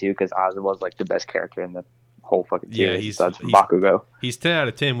surprised me too because Ozzy was like the best character in the whole fucking series. Yeah, he's Bakugo. He's 10 out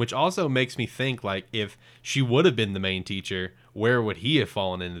of 10, which also makes me think like if she would have been the main teacher, where would he have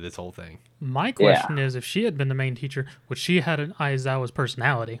fallen into this whole thing? My question is, if she had been the main teacher, would she have had Aizawa's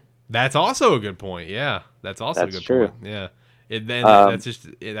personality? That's also a good point. Yeah, that's a good true. point. Yeah, that's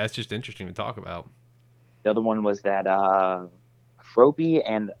just interesting to talk about. The other one was that Froppy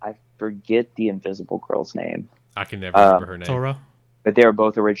and I forget the invisible girl's name. I can never remember her name. Tora. But they were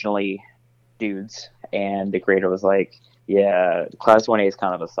both originally dudes, and the creator was like, "Yeah, Class 1A is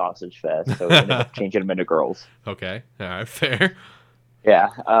kind of a sausage fest, so we ended up changing them into girls." Okay, all right, fair. Yeah.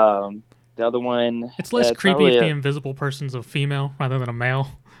 The other one. It's less creepy if the invisible person's a female rather than a male.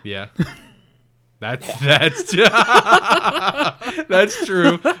 Yeah. That's that's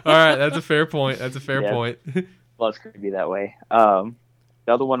true. All right, that's a fair point. Point. Less creepy that way. The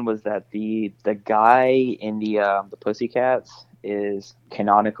other one was that the guy in the Pussycats is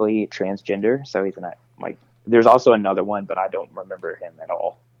canonically transgender, so he's like. There's also another one, but I don't remember him at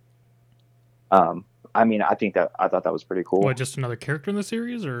all. I mean, I thought that was pretty cool. What, just another character in the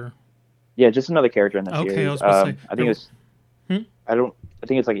series, or? Yeah, just another character in the series. Okay, I was supposed to say. I think it's. I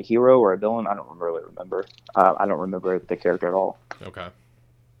think it's like a hero or a villain. I don't really remember. I don't remember the character at all. Okay.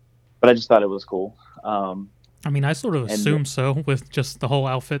 But I just thought it was cool. I mean, I sort of assumed so with just the whole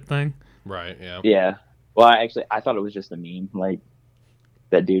outfit thing. Right. Yeah. Yeah. Well, I thought it was just a meme, like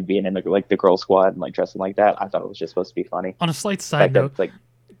that dude being in the girl squad and like dressing like that. I thought it was just supposed to be funny. On a slight side note,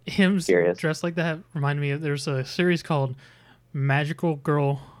 him dressed like that reminded me of there's a series called Magical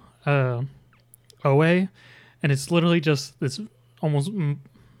Girl OA, and it's literally just this almost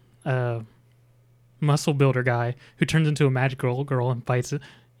muscle builder guy who turns into a magical girl and fights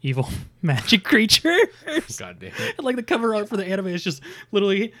evil magic creature. God damn it. And like the cover art for the anime is just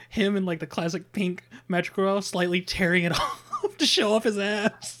literally him in like the classic pink magical girl slightly tearing it off to show off his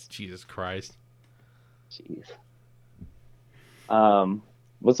ass. Jesus Christ. Jeez.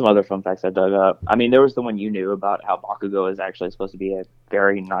 What's some other fun facts I dug up? I mean, there was the one you knew about how Bakugo is actually supposed to be a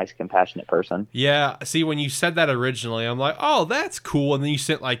very nice, compassionate person. Yeah. See, when you said that originally, I'm like, oh, that's cool. And then you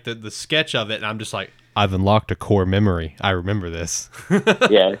sent like the sketch of it, and I'm just like, I've unlocked a core memory. I remember this.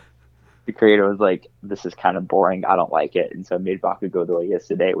 Yeah. The creator was like, this is kind of boring. I don't like it. And so made Bakugo the way he is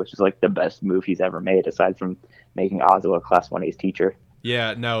today, which is like the best move he's ever made, aside from making Ozawa Class 1A's teacher.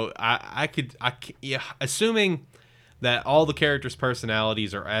 Yeah, no, yeah, assuming that all the characters'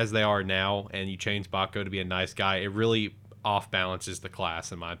 personalities are as they are now, and you change Bakugo to be a nice guy, it really off balances the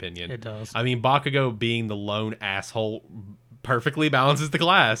class, in my opinion. It does. I mean, Bakugo being the lone asshole perfectly balances the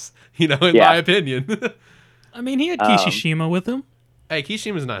class, in my opinion. I mean, he had Kishishima with him. Hey,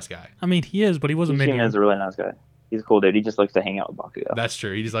 Kishima's a nice guy. I mean, he is, but he was a minion. Kishima's a really nice guy. He's a cool dude. He just likes to hang out with Bakugo. That's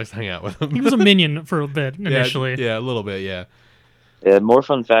true. He just likes to hang out with him. He was a minion for a bit initially. Yeah, a little bit, yeah. More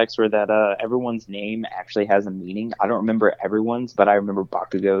fun facts were that everyone's name actually has a meaning. I don't remember everyone's, but I remember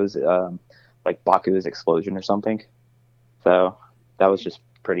Bakugo's, like Baku's explosion or something. So that was just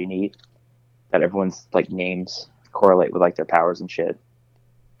pretty neat. That everyone's like names correlate with like their powers and shit.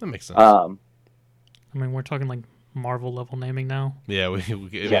 That makes sense. I mean, we're talking like Marvel level naming now. Yeah,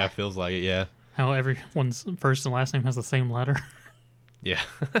 yeah, it feels like it. Yeah. How everyone's first and last name has the same letter. Yeah.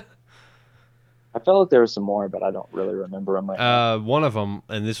 I felt like there was some more, but I don't really remember them right now. One of them,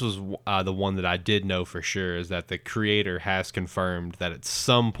 and this was the one that I did know for sure, is that the creator has confirmed that at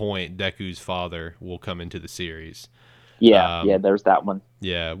some point Deku's father will come into the series. Yeah, there's that one.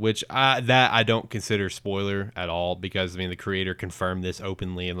 Yeah, which I don't consider spoiler at all, because I mean the creator confirmed this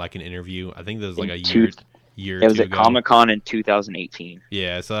openly in like an interview. I think there was like year. It was at Comic-Con in 2018.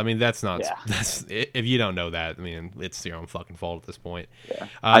 Yeah, so I mean that's if you don't know that, I mean it's your own fucking fault at this point. Yeah.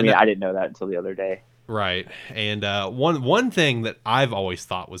 I didn't know that until the other day. Right, and one thing that I've always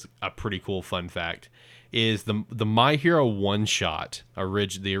thought was a pretty cool fun fact is the My Hero one shot,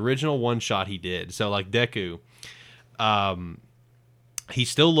 the original one shot he did. So like Deku, he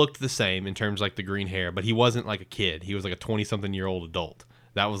still looked the same in terms of like the green hair, but he wasn't like a kid. He was like a 20-something-year-old adult.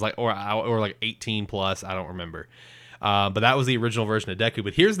 That was like, or like 18 plus. I don't remember. But that was the original version of Deku.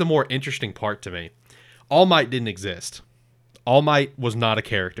 But here's the more interesting part to me. All Might didn't exist. All Might was not a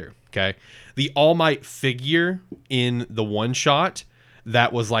character. Okay. The All Might figure in the one shot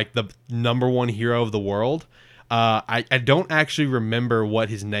that was like the number one hero of the world. I don't actually remember what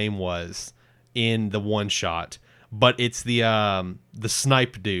his name was in the one shot, but it's the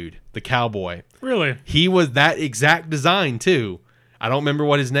snipe dude, the cowboy. Really? He was that exact design too. I don't remember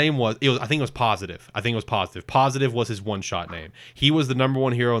what his name was. I think it was Positive. Positive was his one-shot name. He was the number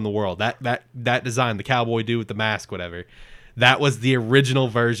one hero in the world. That design, the cowboy dude with the mask, whatever, that was the original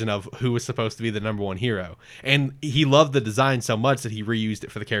version of who was supposed to be the number one hero. And he loved the design so much that he reused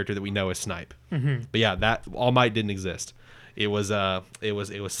it for the character that we know as Snipe. Mm-hmm. But yeah, that All Might didn't exist. It was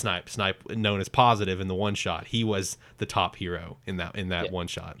Snipe. Snipe, known as Positive in the one shot. He was the top hero in that one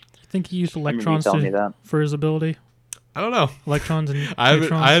shot. I think he used electrons for his ability. I don't know. Electrons and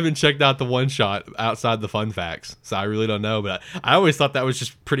I haven't checked out the one shot outside the fun facts, so I really don't know. But I always thought that was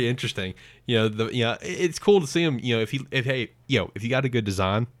just pretty interesting. It's cool to see him. If you got a good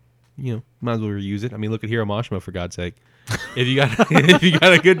design, might as well reuse it. I mean, look at Hiro Mashima, for God's sake. If you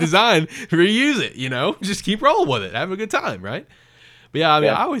got a good design, reuse it. Just keep rolling with it, have a good time, right? But yeah, I mean,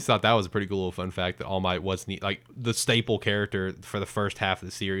 I always thought that was a pretty cool little fun fact that All Might wasn't like the staple character for the first half of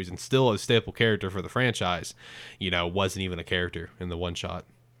the series, and still a staple character for the franchise. Wasn't even a character in the one shot.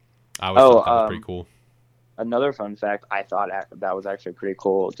 I always thought that was pretty cool. Another fun fact I thought that was actually pretty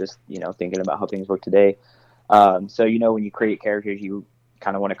cool. Just thinking about how things work today. So when you create characters, you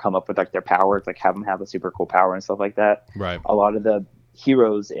kind of want to come up with like their powers, like have them have a super cool power and stuff like that. Right. A lot of the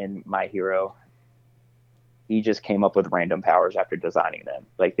heroes in My Hero, he just came up with random powers after designing them.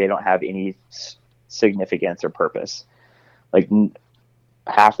 Like they don't have any significance or purpose. Like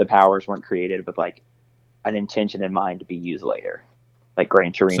half the powers weren't created with like an intention in mind to be used later. Like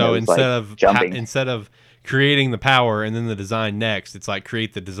Gran Torino. So jumping. Instead of creating the power and then the design next, it's like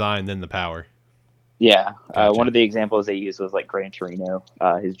create the design then the power. Yeah. Gotcha. One of the examples they used was like Gran Torino.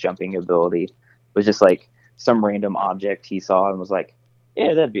 His jumping ability was just like some random object he saw and was like,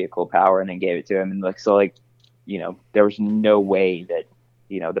 yeah, that'd be a cool power, and then gave it to him. And there was no way that,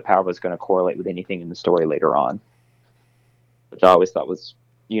 the power was going to correlate with anything in the story later on. Which I always thought was,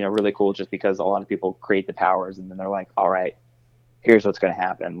 really cool, just because a lot of people create the powers and then they're like, all right, here's what's going to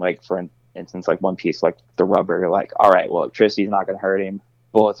happen. Like, for instance, like One Piece, like the rubber, you're like, all right, well, electricity's not going to hurt him.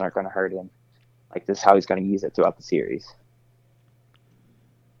 Bullets aren't going to hurt him. Like, this is how he's going to use it throughout the series.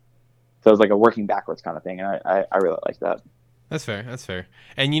 So it was like a working backwards kind of thing, and I really like that. That's fair.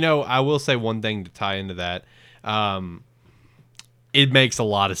 And, I will say one thing to tie into that. It makes a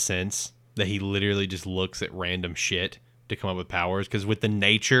lot of sense that he literally just looks at random shit to come up with powers, because with the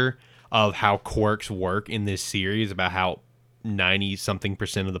nature of how quirks work in this series, about how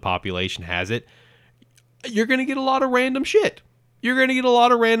 90-something% of the population has it, you're going to get a lot of random shit. You're going to get a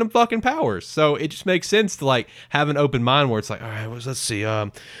lot of random fucking powers. So it just makes sense to like have an open mind where it's like, all right, let's see,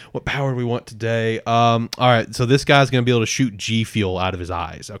 what power do we want today? All right, so this guy's going to be able to shoot G Fuel out of his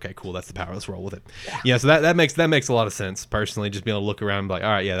eyes. Okay, cool, that's the power. Let's roll with it. Yeah, so that makes a lot of sense, personally, just being able to look around and be like, all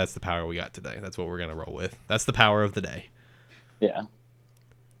right, yeah, that's the power we got today. That's what we're going to roll with. That's the power of the day. Yeah.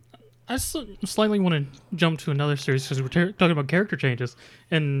 I slightly want to jump to another series because we're talking about character changes.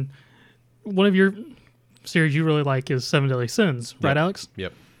 And one of your series you really like is Seven Deadly Sins, right, Alex?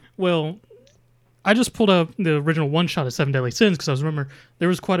 Yep. Well, I just pulled up the original one shot of Seven Deadly Sins because I remember there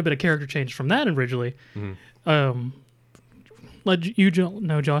was quite a bit of character change from that originally. Mm-hmm. Let you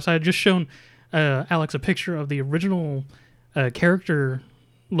know, Josh, I had just shown Alex a picture of the original character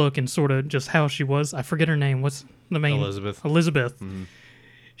look and sort of just how she was. I forget her name. What's the main? Elizabeth. Mm-hmm.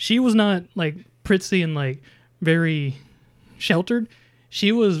 She was not like prissy and like very sheltered.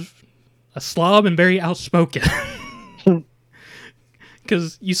 She was a slob and very outspoken.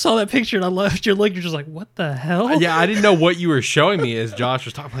 Because you saw that picture and I left your look, you're just like, what the hell? Yeah, I didn't know what you were showing me as Josh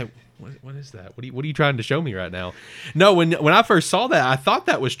was talking. I'm like, What is that? What are you trying to show me right now? No, when I first saw that, I thought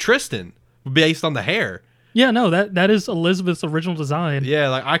that was Tristan based on the hair. Yeah, no, that is Elizabeth's original design. Yeah,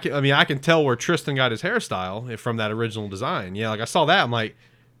 like I can tell where Tristan got his hairstyle from that original design. Yeah, like I saw that, I'm like,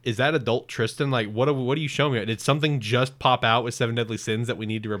 is that adult Tristan? Like, what are you showing me? Did something just pop out with Seven Deadly Sins that we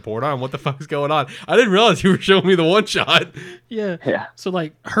need to report on? What the fuck is going on? I didn't realize you were showing me the one shot. Yeah. So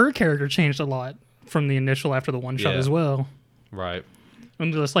like her character changed a lot from the initial after the one shot as well. Right.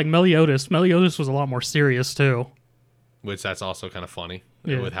 And just like Meliodas was a lot more serious too. Which that's also kind of funny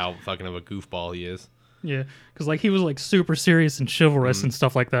with how fucking of a goofball he is. Yeah, because like he was like super serious and chivalrous and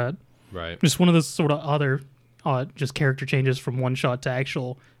stuff like that. Right. Just one of those sort of other just character changes from one shot to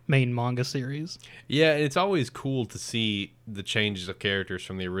actual main manga series. Yeah, it's always cool to see the changes of characters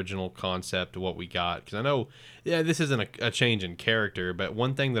from the original concept to what we got. Because I know, this isn't a change in character, but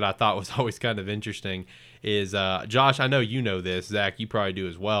one thing that I thought was always kind of interesting is, Josh, I know you know this. Zach, you probably do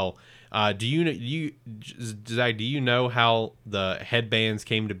as well. Zach, do you know how the headbands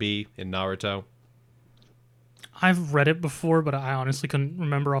came to be in Naruto? I've read it before, but I honestly couldn't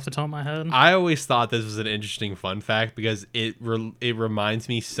remember off the top of my head. I always thought this was an interesting fun fact because it reminds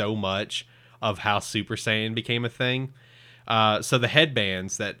me so much of how Super Saiyan became a thing. So the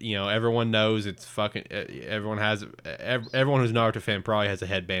headbands that everyone knows, it's fucking everyone who's a Naruto fan probably has a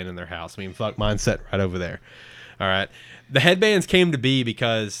headband in their house. I mean, fuck, mine's set right over there. All right, the headbands came to be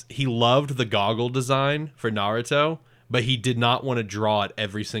because he loved the goggle design for Naruto, but he did not want to draw it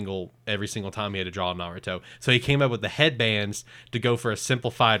every single time he had to draw Naruto. So he came up with the headbands to go for a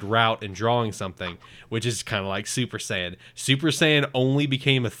simplified route in drawing something, which is kind of like Super Saiyan. Super Saiyan only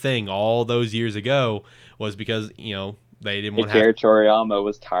became a thing all those years ago was because, they didn't want to have... Toriyama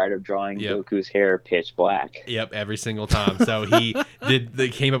was tired of drawing Goku's hair pitch black. Yep, every single time. So he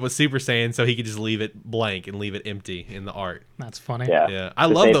came up with Super Saiyan so he could just leave it blank and leave it empty in the art. That's funny. Yeah. I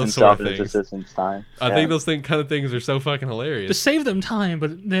love those sort of things. Time. I think those kind of things are so fucking hilarious. To save them time,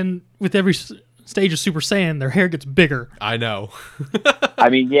 but then with every stage of Super Saiyan, their hair gets bigger. I know.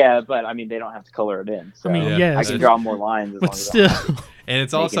 I mean, but they don't have to color it in. So I can draw more lines. But still. And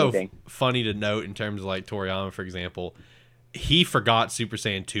it's also funny to note in terms of like Toriyama, for example, he forgot Super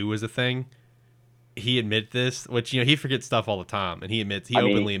Saiyan 2 was a thing. He admits this, which he forgets stuff all the time, and he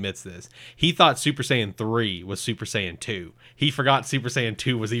openly admits this. He thought Super Saiyan 3 was Super Saiyan 2. He forgot Super Saiyan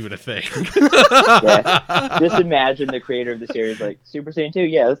 2 was even a thing. Just imagine the creator of the series like, Super Saiyan 2,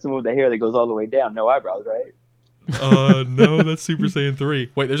 that's the one with the hair that goes all the way down, no eyebrows, right? No, that's Super Saiyan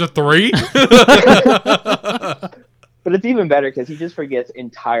 3. Wait, there's a 3? But it's even better because he just forgets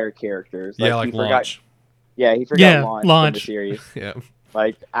entire characters. Like Launch. He forgot Launch in the series. Yeah.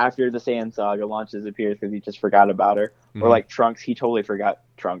 Like, after the Saiyan Saga, Launch disappears because he just forgot about her. Mm-hmm. Or like Trunks, he totally forgot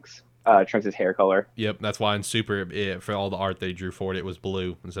Trunks' hair color. Yep, that's why in Super, for all the art they drew for it, it was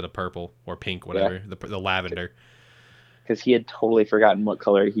blue instead of purple or pink, whatever, the lavender. Because he had totally forgotten what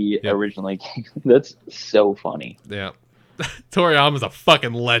color he originally came. That's so funny. Yeah. Toriyama's a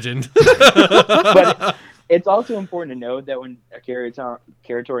fucking legend. But it's also important to note that when Akira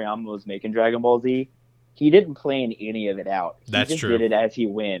Toriyama was making Dragon Ball Z, he didn't plan any of it out. He That's just true. did it as he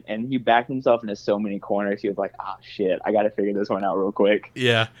went, and he backed himself into so many corners. He was like, shit, I got to figure this one out real quick.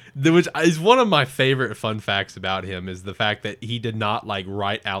 Yeah, which is one of my favorite fun facts about him is the fact that he did not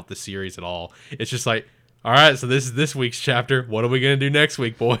write out the series at all. It's just like, all right, so this is this week's chapter. What are we going to do next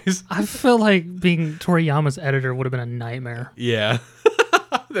week, boys? I feel like being Toriyama's editor would have been a nightmare. Yeah,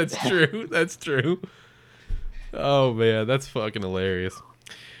 that's true. That's true. Oh, man, that's fucking hilarious.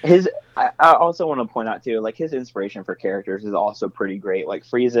 I also want to point out, too, his inspiration for characters is also pretty great. Like,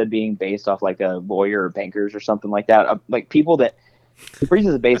 Frieza being based off, a lawyer or bankers or something like that. People that... Frieza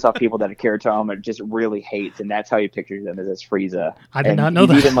is based off people that Akira Toriyama just really hates, and that's how he pictures them as Frieza. I did not know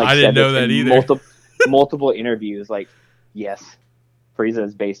that. Even, I didn't know that either. Multiple interviews, yes, Frieza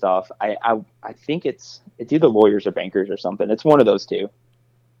is based off. I think it's either lawyers or bankers or something. It's one of those two.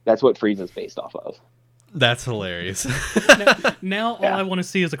 That's what Frieza is based off of. That's hilarious. Now all I want to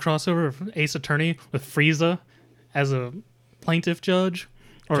see is a crossover of Ace Attorney with Frieza as a plaintiff judge.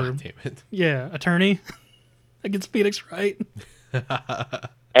 Or, God damn it. Yeah, attorney against Phoenix Wright.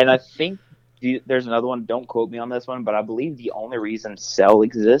 And I think there's another one. Don't quote me on this one, but I believe the only reason Cell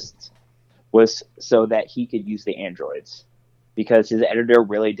exists was so that he could use the androids. Because his editor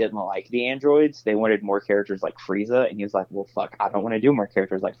really didn't like the androids. They wanted more characters like Frieza. And he was like, well, fuck, I don't want to do more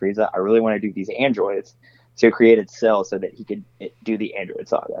characters like Frieza. I really want to do these androids. So he created Cell so that he could do the android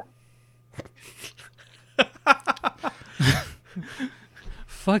saga.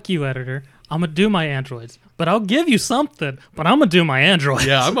 Fuck you, editor. I'm going to do my androids, but I'll give you something, but I'm going to do my androids.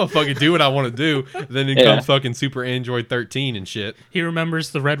 Yeah, I'm going to fucking do what I want to do. Then it comes fucking Super Android 13 and shit. He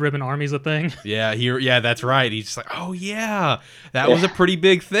remembers the Red Ribbon Army's a thing. Yeah, that's right. He's just like, oh yeah, that was a pretty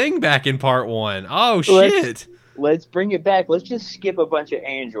big thing back in part 1. Oh shit. Let's bring it back. Let's just skip a bunch of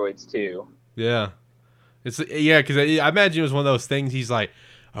androids too. Yeah. Because I imagine it was one of those things he's like,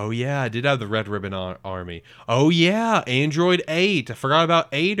 oh yeah, I did have the Red Ribbon Army. Oh yeah, Android 8. I forgot about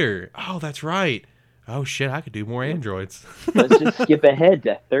Aider. Oh, that's right. Oh shit, I could do more androids. Let's just skip ahead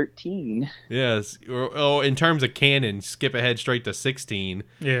to 13. Yes. In terms of canon, skip ahead straight to 16.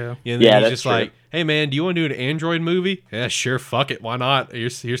 Yeah. And then he's just true. Like, hey man, do you want to do an android movie? Yeah, sure, fuck it. Why not?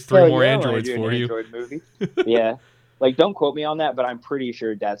 Here's 3 more androids for you. Android movie. Yeah. Like, don't quote me on that, but I'm pretty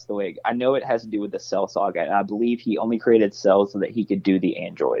sure that's the way. I know it has to do with the Cell saga, and I believe he only created Cell so that he could do the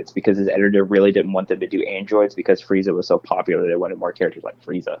androids, because his editor really didn't want them to do androids because Frieza was so popular. They wanted more characters like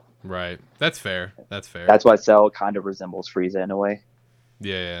Frieza. Right. That's fair. That's why Cell kind of resembles Frieza in a way.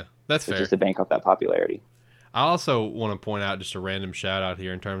 Yeah. That's fair. Just to bank off that popularity. I also want to point out just a random shout out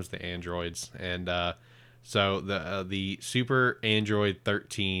here in terms of the androids, and so the Super Android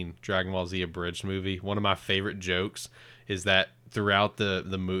 13 Dragon Ball Z abridged movie. One of my favorite jokes is that throughout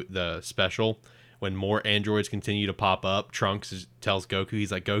the special, when more androids continue to pop up, Trunks tells Goku,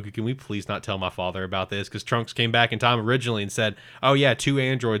 he's like, Goku, can we please not tell my father about this? Because Trunks came back in time originally and said, oh yeah, 2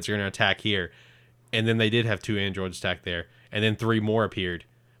 androids are going to attack here, and then they did have 2 androids attack there, and then 3 more appeared.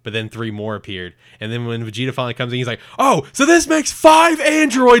 But then 3 more appeared. And then when Vegeta finally comes in, he's like, oh, so this makes 5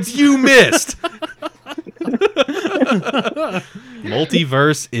 androids you missed.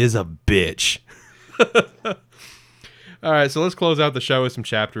 Multiverse is a bitch. All right, so let's close out the show with some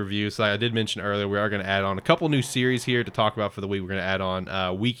chapter reviews. So I did mention earlier we are going to add on a couple new series here to talk about for the week. We're going to add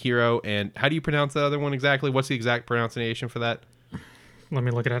on Weak Hero. And how do you pronounce the other one exactly? What's the exact pronunciation for that? Let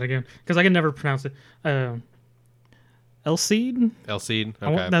me look at it again, because I can never pronounce it. Elseed? Elseed,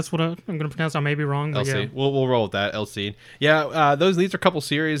 okay. That's what I'm going to pronounce. I may be wrong, but Elseed. Yeah. We'll roll with that, Elseed. Yeah, these are a couple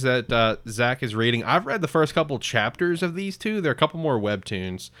series that Zach is reading. I've read the first couple chapters of these two. There are a couple more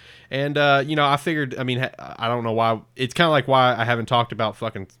webtoons. And, I figured, I don't know why. It's kind of like why I haven't talked about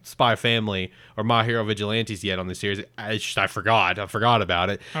fucking Spy Family or My Hero Vigilantes yet on this series. I forgot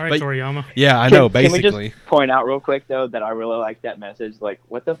about it. All right, Toriyama. Yeah, I know, basically. Can we just point out real quick, though, that I really like that message? Like,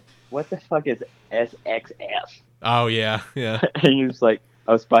 what the fuck is SXF? Oh, yeah. And he was like,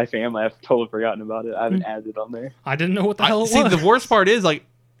 oh, Spy Family, I've totally forgotten about it. I haven't added it on there. I didn't know what the hell it was. See, the worst part is, like,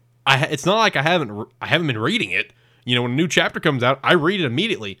 it's not like I haven't been reading it. When a new chapter comes out, I read it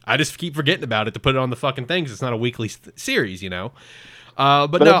immediately. I just keep forgetting about it to put it on the fucking thing because it's not a weekly series, But no. I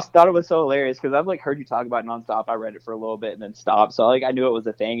just thought it was so hilarious because I've, heard you talk about it nonstop. I read it for a little bit and then stopped. So, I knew it was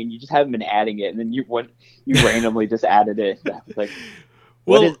a thing, and you just haven't been adding it. And then you randomly just added it. I was like...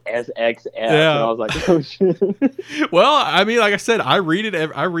 What is SXF? Yeah. And I was like, oh shit. Well, like I said, I read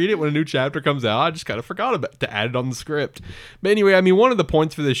it when a new chapter comes out. I just kind of forgot to add it on the script. But anyway, one of the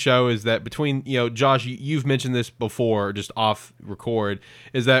points for this show is that between, Josh, you've mentioned this before, just off record,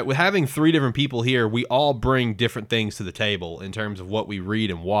 is that with having 3 different people here, we all bring different things to the table in terms of what we read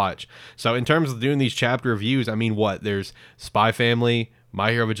and watch. So in terms of doing these chapter reviews, there's Spy Family,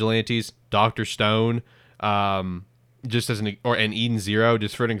 My Hero Vigilantes, Dr. Stone, just as and Eden Zero,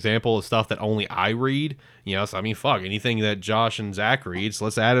 just for an example of stuff that only I read, so anything that Josh and Zach reads,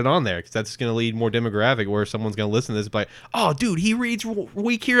 let's add it on there, because that's going to lead more demographic where someone's going to listen to this and be like, oh dude, he reads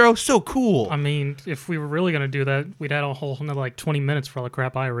Weak Hero, so cool. If we were really going to do that, we'd add a whole another 20 minutes for all the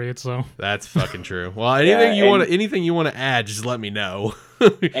crap I read, so that's fucking true. Well, anything you want to add, just let me know.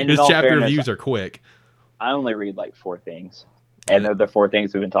 His chapter reviews are quick. I only read 4 things. And they're the 4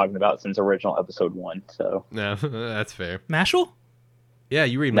 things we've been talking about since original episode 1. So no, that's fair. Mashal? Yeah,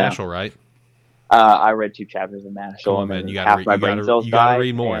 you read Mashal, right? I read 2 chapters of Mashal. Come on, man, you gotta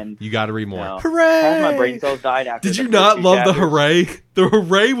read more. You gotta read more. No. Hooray! Half my brain cells died after. Did you not love the hooray? The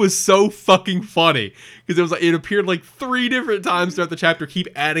hooray was so fucking funny because it was it appeared 3 different times throughout the chapter. Keep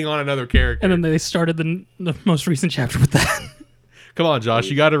adding on another character, and then they started the most recent chapter with that. Come on, Josh,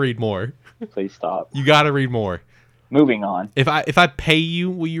 you gotta read more. Please stop. You gotta read more. Moving on. If I pay you,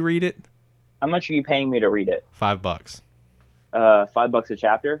 will you read it? How much are you paying me to read it? $5. $5 a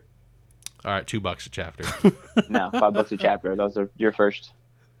chapter? All right, $2 a chapter. No, $5 a chapter. Those are your first.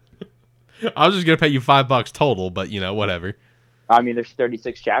 I was just gonna pay you $5 total, but whatever. There's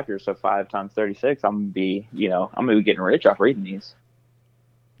 36 chapters, so 5 times 36. I'm gonna be getting rich off reading these.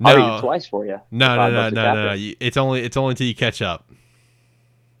 I'll read it twice for you. No. It's only until you catch up.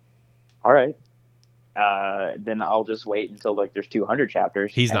 All right. then I'll just wait until like there's 200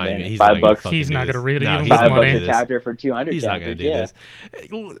 chapters. He's not. He's not going to read it. No, $5 a chapter for 200. He's not going to do this.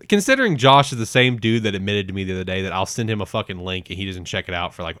 Considering Josh is the same dude that admitted to me the other day that I'll send him a fucking link and he doesn't check it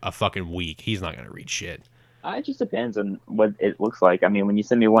out for like a fucking week. He's not going to read shit. It just depends on what it looks like. I mean, when you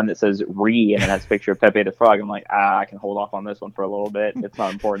send me one that says "re" and it has a picture of Pepe the Frog, I'm like, I can hold off on this one for a little bit. It's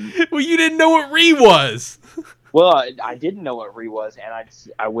not important. Well, you didn't know what "re" was. Well, I didn't know what "re" was, and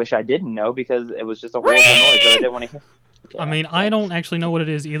I wish I didn't know because it was just a horrible noise that I didn't want to hear. Yeah, I mean, I don't actually know what it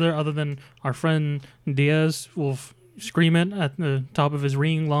is either, other than our friend Diaz will scream it at the top of his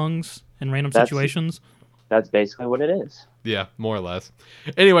ringing lungs in random situations. That's basically what it is. Yeah, more or less.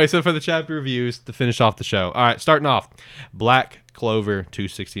 Anyway, so for the chapter reviews to finish off the show. All right, starting off, Black Clover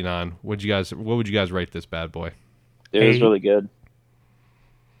 269. What would you guys rate this bad boy? It was really good.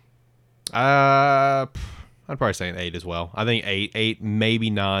 I'd probably say an 8 as well. I think 8, maybe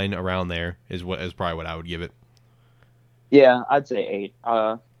 9, around there is probably what I would give it. Yeah, I'd say 8.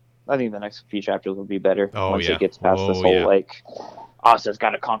 I think the next few chapters will be better once it gets past this whole like Asa's got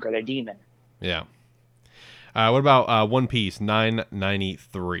to conquer their demon. Yeah. What about One Piece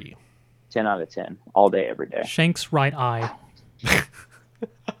 993? 10 out of 10, all day, every day. Shanks' right eye.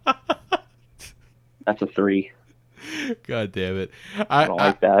 That's a 3. God damn it! I don't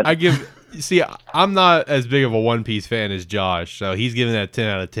like that. See, I'm not as big of a One Piece fan as Josh, so he's giving that a 10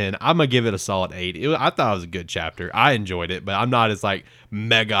 out of 10. I'm gonna give it a solid 8. I thought it was a good chapter. I enjoyed it, but I'm not as like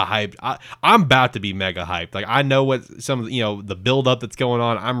mega hyped. I'm about to be mega hyped. Like I know what some of the build up that's going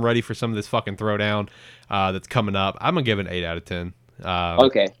on. I'm ready for some of this fucking throwdown that's coming up. I'm gonna give it an 8 out of 10.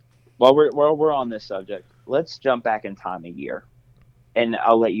 Okay, while we're on this subject, let's jump back in time a year. And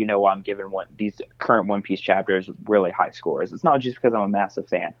I'll let you know why I'm giving these current One Piece chapters really high scores. It's not just because I'm a massive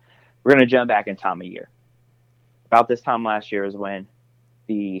fan. We're going to jump back in time a year. About this time last year is when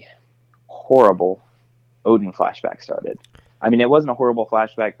the horrible Odin flashback started. I mean, it wasn't a horrible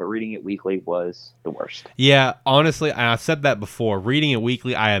flashback, but reading it weekly was the worst. Yeah, honestly, and I said that before. Reading it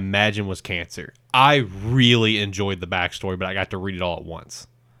weekly, I imagine, was cancer. I really enjoyed the backstory, but I got to read it all at once.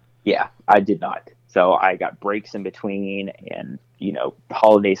 Yeah, I did not. So I got breaks in between and,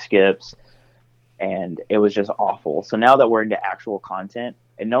 holiday skips, and it was just awful. So now that we're into actual content,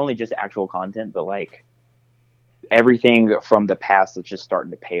 and not only just actual content, but like everything from the past that's just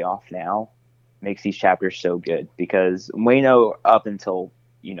starting to pay off now makes these chapters so good, because Wano up until,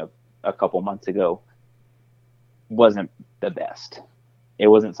 a couple months ago wasn't the best. It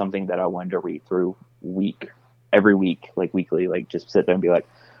wasn't something that I wanted to read through every week, like weekly, like just sit there and be like,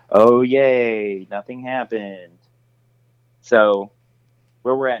 oh, yay, nothing happened. So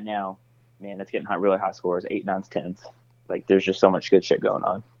where we're at now, man, it's getting really high scores, 8, 9s, 10s. Like, there's just so much good shit going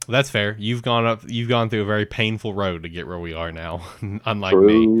on. That's fair. You've gone through a very painful road to get where we are now, unlike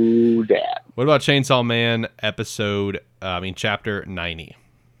True me. That. What about Chainsaw Man chapter 90?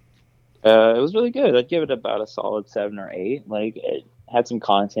 It was really good. I'd give it about a solid 7 or 8. Like, it had some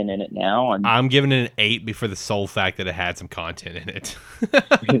content in it now. And I'm giving it an 8 for the sole fact that it had some content in it.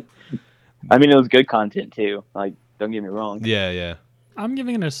 I mean, it was good content too. Like, don't get me wrong. Yeah. I'm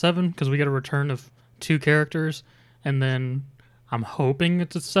giving it a 7 because we get a return of 2 characters, and then I'm hoping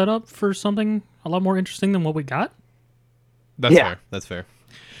it's a setup for something a lot more interesting than what we got. That's fair.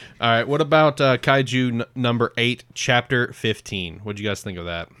 All right, what about Kaiju number 8, chapter 15? What'd you guys think of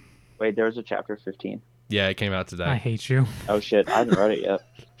that? Wait, there was a chapter 15? Yeah, it came out today. I hate you. Oh, shit. I haven't read it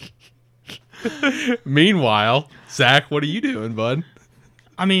yet. Meanwhile, Zach, what are you doing, bud?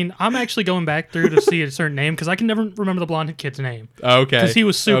 I mean, I'm actually going back through to see a certain name because I can never remember the blonde kid's name. Okay. Because he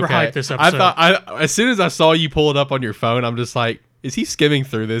was super hyped this episode. As soon as I saw you pull it up on your phone, I'm just like, is he skimming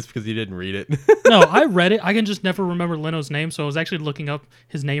through this because he didn't read it? No, I read it. I can just never remember Leno's name, so I was actually looking up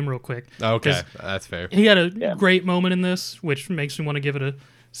his name real quick. Okay, that's fair. He had a great moment in this, which makes me want to give it a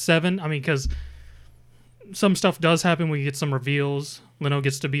 7. I mean, because some stuff does happen. We get some reveals. Leno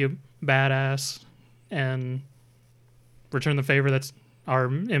gets to be a badass and return the favor that's our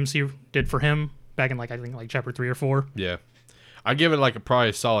MC did for him back in I think chapter 3 or 4. Yeah. I give it probably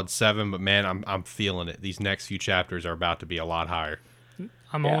a solid 7, but man, I'm feeling it. These next few chapters are about to be a lot higher.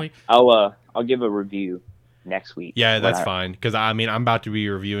 I'll give a review next week. Yeah, that's fine, because I'm about to be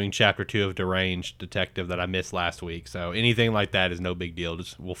reviewing chapter 2 of Deranged Detective that I missed last week. So anything like that is no big deal.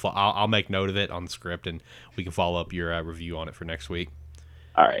 Just I'll make note of it on the script, and we can follow up your review on it for next week.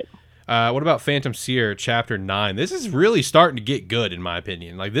 All right. What about Phantom Seer chapter 9? This is really starting to get good, in my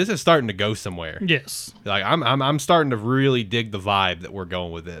opinion. Like, this is starting to go somewhere. Yes. Like, I'm starting to really dig the vibe that we're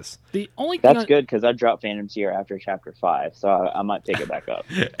going with this. The only thing good, because I dropped Phantom Seer after chapter 5, so I might pick it back up.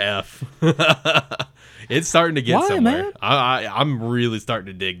 F. It's starting to get Why, somewhere. man? I'm really starting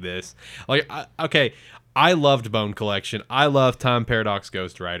to dig this. Like, okay, I loved Bone Collection. I love Time Paradox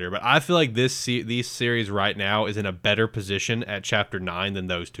Ghost Rider, but I feel like these series right now is in a better position at Chapter 9 than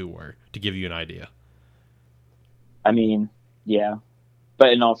those two were, to give you an idea. I mean, yeah.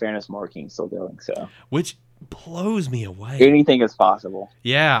 But in all fairness, Moor King's still going, so. Which blows me away. Anything is possible.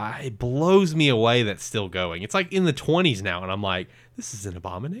 Yeah, it blows me away that's still going. It's like in the 20s now, and I'm like, this is an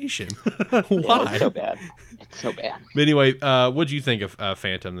abomination. Why? Yeah, it's so bad. It's so bad. But anyway, what do you think of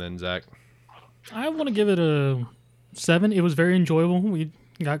Phantom then, Zach? I want to give it a 7. It was very enjoyable. We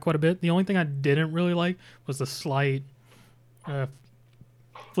got quite a bit. The only thing I didn't really like was the slight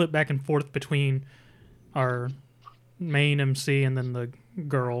flip back and forth between our main MC and then the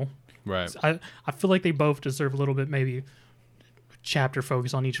girl. Right. I feel like they both deserve a little bit maybe chapter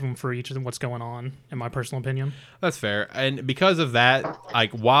focus on each of them for each of them what's going on, in my personal opinion. That's fair. And because of that,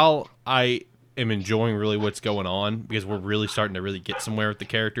 like, while I am enjoying really what's going on, because we're really starting to really get somewhere with the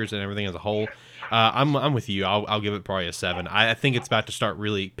characters and everything as a whole, I'm with you. I'll give it probably a 7. I think it's about to start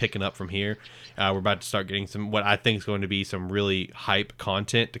really picking up from here. We're about to start getting some what I think is going to be some really hype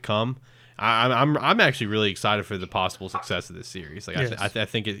content to come. I'm actually really excited for the possible success of this series. Like, yes. I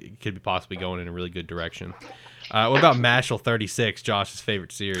think it could be possibly going in a really good direction. What about Mashal 36, Josh's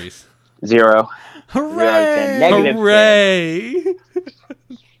favorite series? 0. Hooray! 0 -10. Hooray!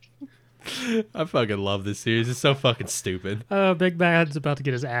 I fucking love this series. It's so fucking stupid. Big Bad's about to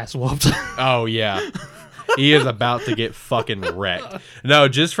get his ass whooped. Oh, yeah. He is about to get fucking wrecked. No,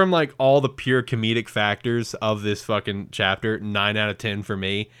 just from like all the pure comedic factors of this fucking chapter, 9 out of 10 for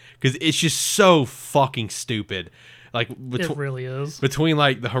me. Because it's just so fucking stupid. Like, it really is. Between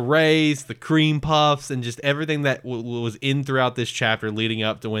like the hoorays, the cream puffs, and just everything that was in throughout this chapter leading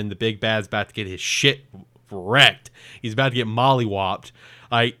up to when the Big Bad's about to get his shit wrecked. He's about to get mollywopped.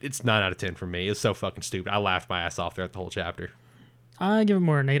 Like, it's 9 out of 10 for me. It's so fucking stupid. I laughed my ass off throughout the whole chapter. I give it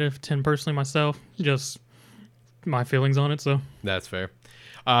more an 8 out of 10 personally myself. Just my feelings on it, so. That's fair.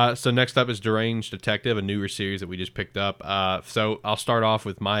 So next up is Deranged Detective, a newer series that we just picked up. So I'll start off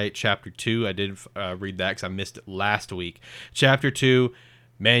with my Chapter 2. I did read that because I missed it last week. Chapter 2,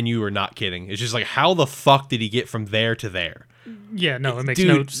 man, you are not kidding. It's just like, how the fuck did he get from there to there? Yeah, no, it makes Dude,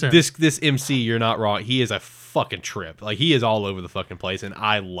 no sense. This MC, you're not wrong. He is a fucking trip. Like, he is all over the fucking place, and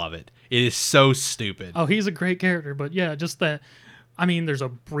I love it. It is so stupid. Oh, he's a great character, but yeah, just that. I mean, there's a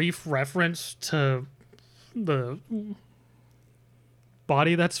brief reference to the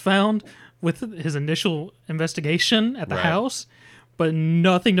body that's found with his initial investigation at the house, but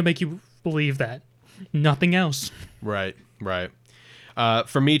nothing to make you believe that. Nothing else. Right.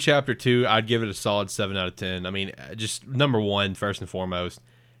 For me, Chapter 2, I'd give it a solid 7 out of 10. I mean, just number one, first and foremost,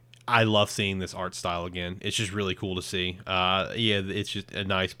 I love seeing this art style again. It's just really cool to see. It's just a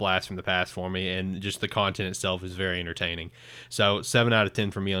nice blast from the past for me, and just the content itself is very entertaining. So 7 out of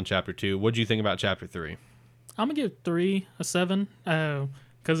 10 for me on Chapter 2. What do you think about Chapter 3? I'm going to give 3 a 7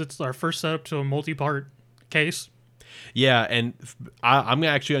 because it's our first setup to a multi-part case. Yeah, and I'm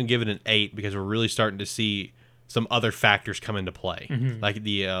actually going to give it an 8 because we're really starting to see some other factors come into play, like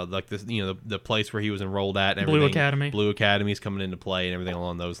the place where he was enrolled at, and everything. Blue Academy is coming into play, and everything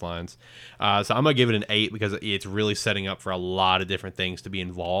along those lines. So I'm gonna give it an 8 because it's really setting up for a lot of different things to be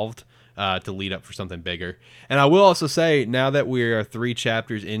involved to lead up for something bigger. And I will also say, now that we are 3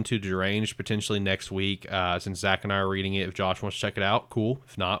 chapters into Deranged, potentially next week, since Zach and I are reading it, if Josh wants to check it out, cool.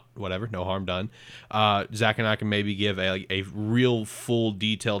 If not, whatever, no harm done. Zach and I can maybe give a real full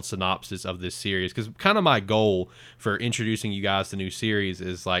detailed synopsis of this series, because kind of my goal for introducing you guys to new series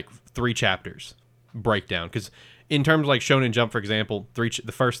is like 3 chapters breakdown, because in terms of like Shonen Jump, for example,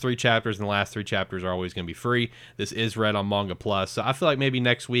 the first 3 chapters and the last 3 chapters are always going to be free. This is read on Manga Plus, so I feel like maybe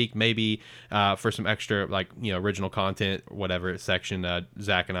next week, maybe for some extra original content, whatever section,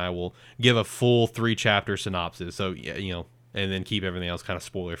 Zach and I will give a full 3 chapter synopsis. So and then keep everything else kind of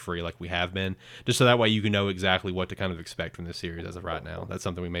spoiler free like we have been, just so that way you can know exactly what to kind of expect from this series as of right now. That's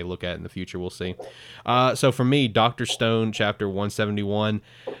something we may look at in the future. We'll see. So for me, Dr. Stone, chapter 171.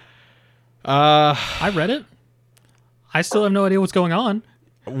 I read it. I still have no idea what's going on.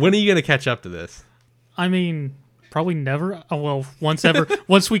 When are you going to catch up to this? I mean, probably never. Oh, well,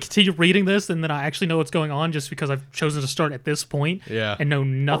 once we continue reading this, and then I actually know what's going on, just because I've chosen to start at this point and know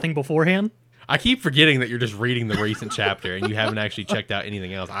nothing beforehand. I keep forgetting that you're just reading the recent chapter and you haven't actually checked out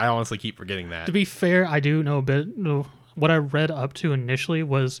anything else. I honestly keep forgetting that. To be fair, I do know a bit. What I read up to initially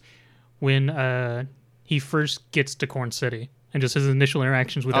was when he first gets to Corn City and just his initial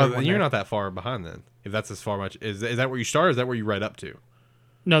interactions with everyone. Oh, you're not that far behind then. If that's as far much, is that where you start? Or is that where you read up to?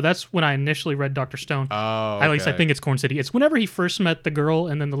 No, that's when I initially read Dr. Stone. Oh, okay. At least I think it's Corn City. It's whenever he first met the girl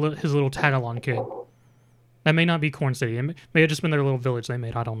and then his little tag-along kid. That may not be Corn City. It may have just been their little village they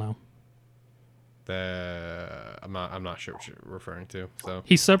made. I don't know. I'm not sure what you're referring to. So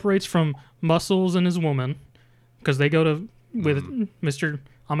he separates from Muscles and his woman because they go to with Mr.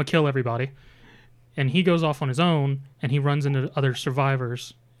 I'm gonna kill everybody, and he goes off on his own and he runs into other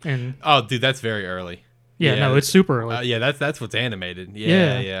survivors. And oh, dude, that's very early. Yeah, no, it's super early. Yeah, that's what's animated.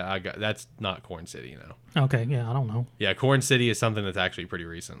 Yeah. I got that's not Corn City, Okay, yeah, I don't know. Yeah, Corn City is something that's actually pretty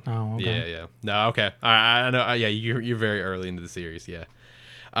recent. Oh, okay. Yeah. No, okay. I know. Yeah, you're very early into the series. Yeah.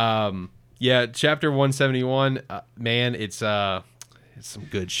 Yeah, chapter 171. Man, it's some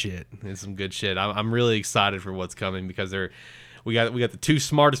good shit. It's some good shit. I'm really excited for what's coming because we got the two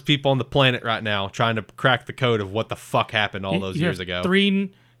smartest people on the planet right now trying to crack the code of what the fuck happened all those years ago.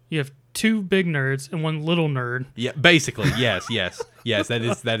 You have two big nerds and one little nerd. Yeah, basically, yes.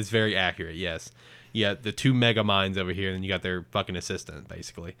 That is very accurate. Yes, yeah, the two mega minds over here, and then you got their fucking assistant,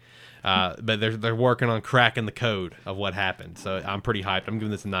 basically. But they're working on cracking the code of what happened. So I'm pretty hyped. I'm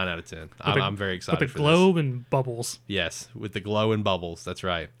giving this a 9 out of 10. I'm very excited. With the globe and bubbles. Yes, with the glow and bubbles. That's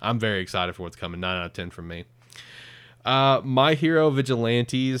right. I'm very excited for what's coming. 9 out of 10 from me. My Hero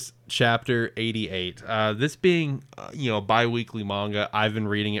Vigilantes, chapter 88. This being, bi-weekly manga, I've been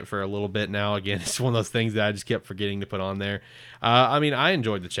reading it for a little bit now. Again, it's one of those things that I just kept forgetting to put on there. I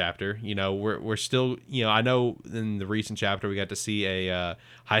enjoyed the chapter. We're still, I know in the recent chapter we got to see a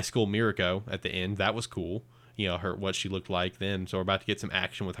high school Mirako at the end. That was cool. What she looked like then. So we're about to get some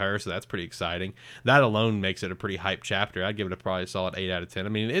action with her, so that's pretty exciting. That alone makes it a pretty hype chapter. I'd give it probably a solid 8 out of 10. I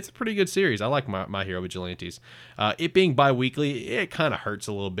mean, it's a pretty good series. I like my Hero Vigilantes. It being bi-weekly, it kind of hurts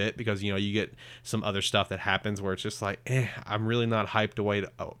a little bit because, you get some other stuff that happens where it's just like, I'm really not hyped to wait,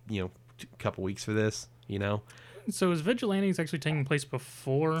 a couple weeks for this, So is Vigilantes actually taking place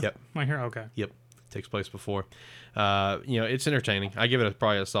before My Hero? Okay. Yep. Takes place before. It's entertaining. I give it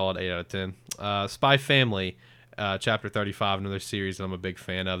probably a solid 8 out of 10. Spy Family, chapter 35, another series that I'm a big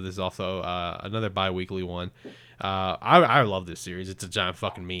fan of. This is also another bi-weekly one. I love this series. It's a giant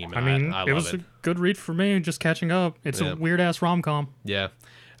fucking meme. I it was a good read for me, just catching up. It's a weird-ass rom-com. Yeah.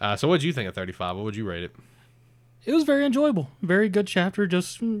 So what did you think of 35? What would you rate it? It was very enjoyable. Very good chapter,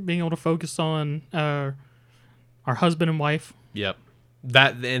 just being able to focus on our husband and wife. Yep.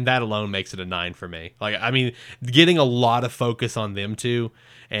 That alone makes it a 9 for me. Getting a lot of focus on them two,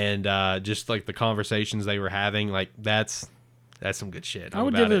 and just like the conversations they were having, like that's some good shit. I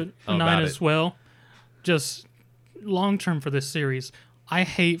would give it a 9 as well. Just long term for this series, I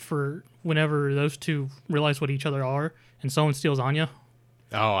hate for whenever those two realize what each other are, and someone steals Anya.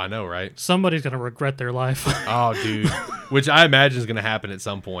 Oh, I know, right? Somebody's gonna regret their life. Oh, dude, which I imagine is gonna happen at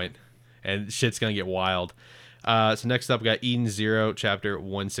some point, and shit's gonna get wild. So next up, we got Eden Zero, chapter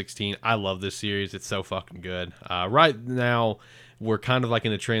 116. I love this series. It's so fucking good. Right now, we're kind of like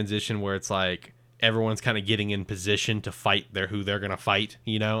in a transition where it's like everyone's kind of getting in position to fight who they're going to fight,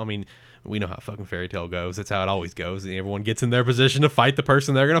 we know how fucking Fairy Tail goes. That's how it always goes. Everyone gets in their position to fight the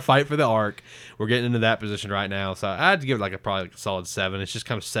person they're going to fight for the arc. We're getting into that position right now. So I had to give it probably a solid 7. It's just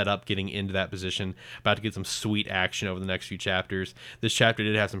kind of set up getting into that position. About to get some sweet action over the next few chapters. This chapter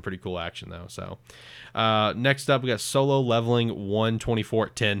did have some pretty cool action though. So next up, we got Solo Leveling 124.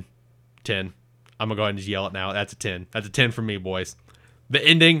 10. I'm going to go ahead and just yell it now. That's a 10. That's a 10 for me, boys. The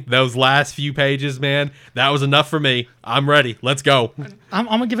ending, those last few pages, man, that was enough for me. I'm ready. Let's go. I'm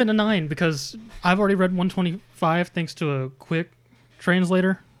going to give it a 9 because I've already read 125 thanks to a quick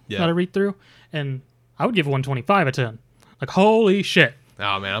translator that I read through, and I would give 125 a 10. Like, holy shit.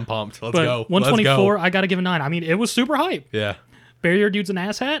 Oh, man, I'm pumped. Let's go. 124, I got to give a 9. I mean, it was super hype. Yeah. Barrier dude's an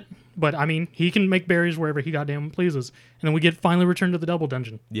asshat, but I mean, he can make barriers wherever he goddamn pleases. And then we get finally returned to the double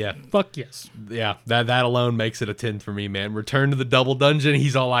dungeon. Yeah. Fuck yes. Yeah, that alone makes it a 10 for me, man. Return to the double dungeon.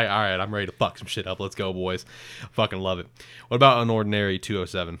 He's all like, all right, I'm ready to fuck some shit up. Let's go, boys. Fucking love it. What about Unordinary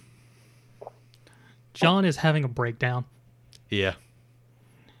 207? John is having a breakdown. Yeah.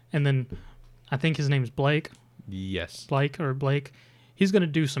 And then I think his name's Blake. Yes. Blake. He's going to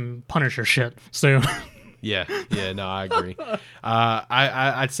do some Punisher shit soon. Yeah, no, I agree.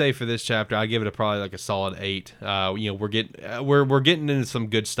 I'd say for this chapter, I give it probably like a solid 8. We're getting into some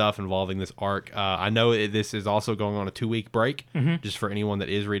good stuff involving this arc. I know this is also going on a 2-week break, just for anyone that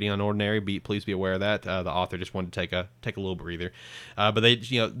is reading Unordinary. Please be aware of that. The author just wanted to take a little breather, but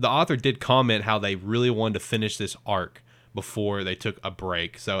the author did comment how they really wanted to finish this arc before they took a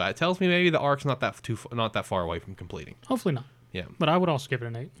break. So that tells me maybe the arc's not that far away from completing. Hopefully not. Yeah, but I would also give it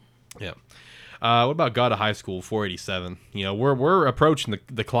an 8. Yeah. What about God of High School 487? We're approaching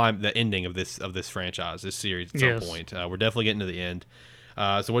the ending of this franchise, this series at some point. We're definitely getting to the end.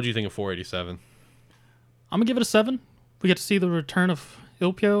 So what do you think of 487? I'm gonna give it a 7. We get to see the return of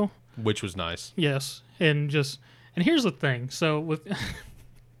Ilpio. which was nice. Yes, and here's the thing. So with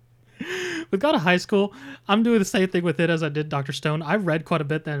God of High School, I'm doing the same thing with it as I did Dr. Stone. I read quite a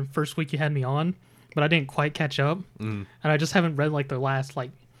bit that first week you had me on, but I didn't quite catch up, and I just haven't read like the last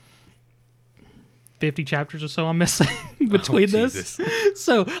 50 chapters or so I'm missing between this.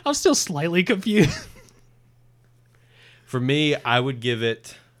 So I'm still slightly confused. For me, I would give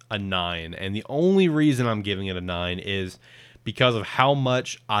it a 9, and the only reason I'm giving it a 9 is because of how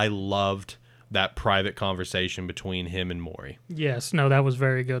much I loved that private conversation between him and Mori. Yes, no, that was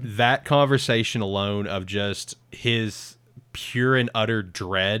very good. That conversation alone of just his pure and utter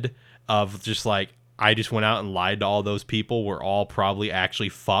dread of just I just went out and lied to all those people. We're all probably actually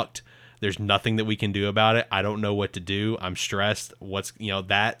fucked. There's nothing that we can do about it. I don't know what to do. I'm stressed.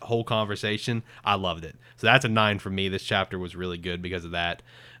 That whole conversation, I loved it. So that's a 9 for me. This chapter was really good because of that.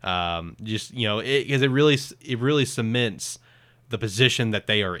 Because it really cements the position that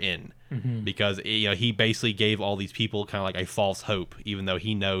they are in. Mm-hmm. Because he basically gave all these people kind of like a false hope, even though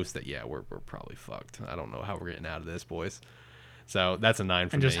he knows that we're probably fucked. I don't know how we're getting out of this, boys. So that's a 9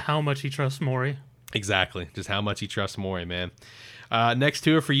 for me. And just how much he trusts Mori. Exactly, just how much he trusts Mori, man. Next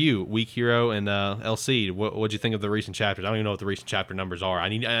two are for you, Weak Hero and LC. What'd you think of the recent chapters? I don't even know what the recent chapter numbers are. I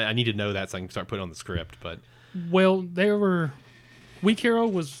need to know that so I can start putting on the script. But Weak Hero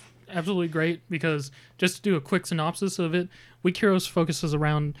was absolutely great because just to do a quick synopsis of it, Weak Heroes focuses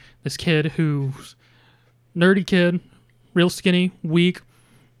around this kid who's nerdy kid, real skinny, weak,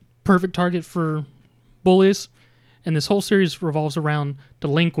 perfect target for bullies, and this whole series revolves around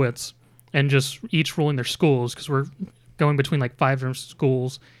delinquents and just each ruling their schools because we're going between 5 different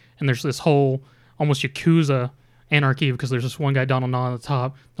schools, and there's this whole almost Yakuza anarchy because there's this one guy, Donald Nah, on the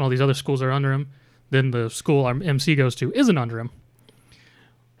top, and all these other schools are under him. Then the school our MC goes to isn't under him.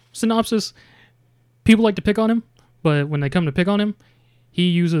 Synopsis: people like to pick on him, but when they come to pick on him, he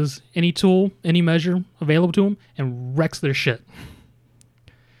uses any tool, any measure available to him, and wrecks their shit.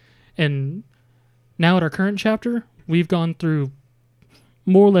 And now at our current chapter, we've gone through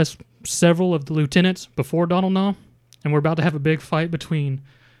more or less several of the lieutenants before Donald Nah, and we're about to have a big fight between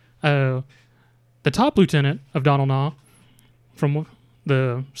the top lieutenant of Donald Nah from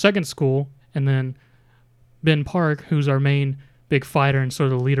the second school, and then Ben Park, who's our main big fighter and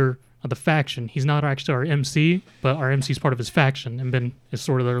sort of the leader of the faction. He's not actually our MC, but our MC is part of his faction, and Ben is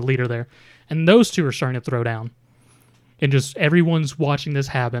sort of their leader there. And those two are starting to throw down. And just everyone's watching this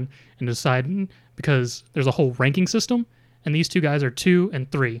happen and deciding, because there's a whole ranking system, and these two guys are 2 and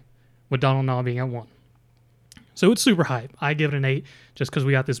 3, with Donald Nah being at 1. So it's super hype. I give it an 8 just because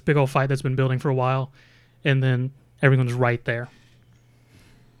we got this big old fight that's been building for a while, and then everyone's right there,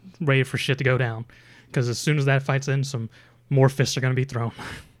 ready for shit to go down. Because as soon as that fight's in, some more fists are going to be thrown.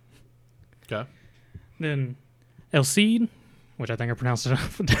 Okay. Then El Cid, which I think I pronounced it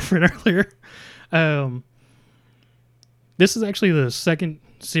different earlier. This is actually the second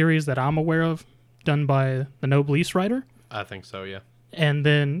series that I'm aware of done by the Noblesse writer. I think so, yeah. And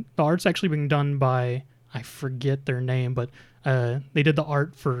then the art's actually being done by, I forget their name, but they did the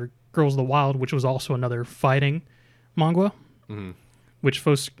art for Girls of the Wild, which was also another fighting manga, which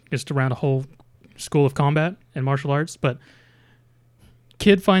focused around a whole school of combat and martial arts. But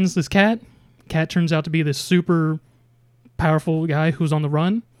kid finds this cat. Cat turns out to be this super powerful guy who's on the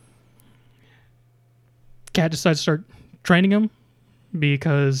run. Cat decides to start training him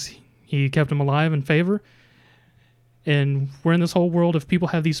because he kept him alive in favor. And we're in this whole world of people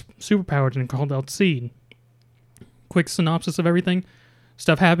have these superpowers and called El Cid. Quick synopsis of everything.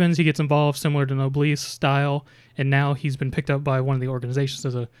 Stuff happens, he gets involved similar to Noblesse style, and now he's been picked up by one of the organizations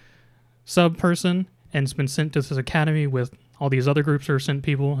as a sub person and has been sent to this academy with all these other groups who are sent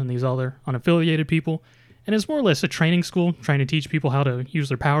people and these other unaffiliated people. And it's more or less a training school trying to teach people how to use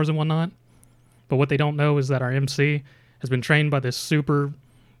their powers and whatnot. But what they don't know is that our MC has been trained by this super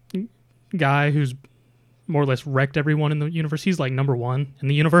guy who's more or less wrecked everyone in the universe. He's like number 1 in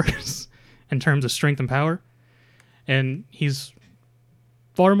the universe in terms of strength and power. And he's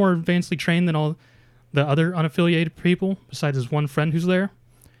far more advancedly trained than all the other unaffiliated people, besides his one friend who's there.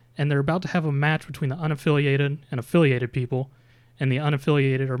 And they're about to have a match between the unaffiliated and affiliated people. And the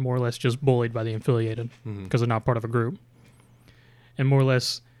unaffiliated are more or less just bullied by the affiliated because they're not part of a group. And more or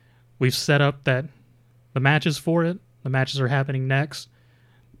less, we've set up that the matches for it, the matches are happening next.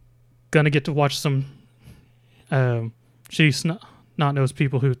 Gonna get to watch some shitty snot-nosed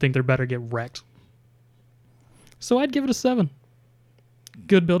people who think they're better get wrecked. So I'd give it a 7.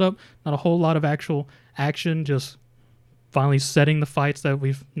 Good build-up. Not a whole lot of actual action, just finally setting the fights that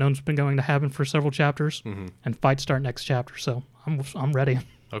we've known has been going to happen for several chapters, and fights start next chapter. So I'm ready.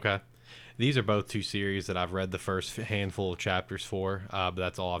 Okay. These are both two series that I've read the first handful of chapters for, but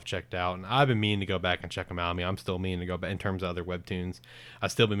that's all I've checked out. And I've been meaning to go back and check them out. I mean, I'm still meaning to go back in terms of other webtoons.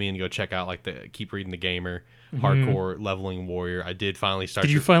 I've still been meaning to go check out keep reading The Gamer, Hardcore Leveling Warrior. I did finally start.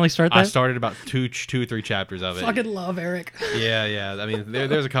 Did you finally start that? I started about two or three chapters of it. Fucking love Eric. Yeah. I mean,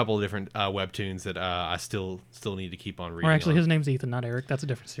 there's a couple of different webtoons that I still need to keep on reading. Or actually, his name's Ethan, not Eric. That's a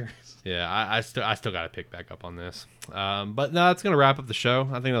different series. Yeah, I still got to pick back up on this. But no, that's gonna wrap up the show.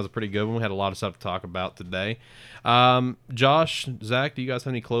 I think that was a pretty good one. We had a lot of stuff to talk about today. Josh, Zach, do you guys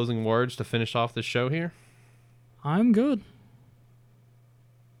have any closing words to finish off this show here? I'm good.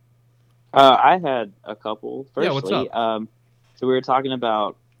 I had a couple. Firstly, yeah, what's up? So we were talking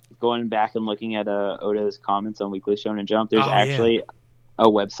about going back and looking at Oda's comments on Weekly Shonen Jump. There's actually a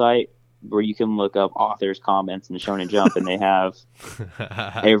website where you can look up authors' comments in Shonen Jump, and they have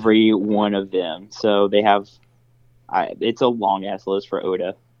every one of them. So they have, it's a long ass list for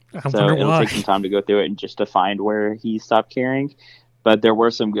Oda. So it'll take some time to go through it and just to find where he stopped caring. But there were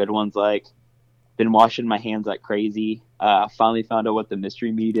some good ones, like been washing my hands like crazy. Finally found out what the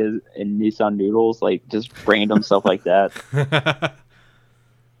mystery meat is in Nissan noodles, like just random stuff like that.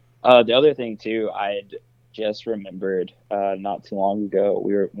 The other thing too, I'd just remembered not too long ago,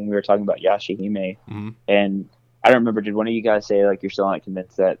 when we were talking about Yashahime, and I don't remember, did one of you guys say like you're still not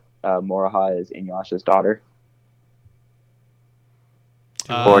convinced that Moroha is Inuyasha's daughter?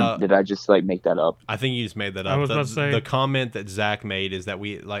 Or did I just like make that up? I think you just made that up. I was about to say, the comment that Zach made is that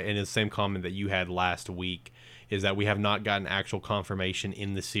we like, and it's the same comment that you had last week, is that we have not gotten actual confirmation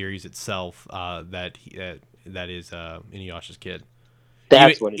in the series itself that is Inuyasha's kid.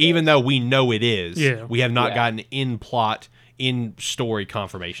 That's what it even is. Though we know it is, yeah. we have not gotten in plot, in story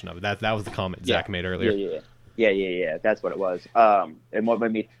confirmation of it. That was the comment Zach made earlier. Yeah. That's what it was. And what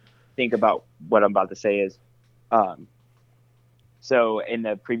made me think about what I'm about to say is, so in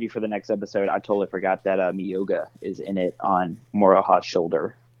the preview for the next episode, I totally forgot that Miyoga is in it on Moroha's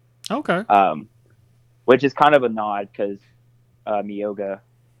shoulder. Okay. Which is kind of a nod because Miyoga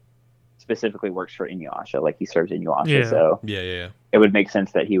specifically works for Inuyasha, like he serves Inuyasha. Yeah. So yeah, it would make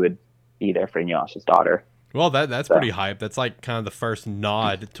sense that he would be there for Inuyasha's daughter. Well, that's pretty hype. That's like kind of the first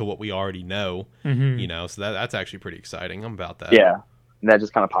nod to what we already know, you know. So that's actually pretty exciting. I'm about that. Yeah, and that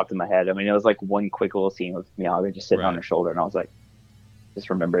just kind of popped in my head. I mean, it was like one quick little scene with Miyaga just sitting on her shoulder, and I was like, just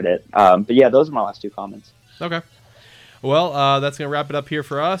remembered it. But yeah, those are my last two comments. Okay. Well, that's going to wrap it up here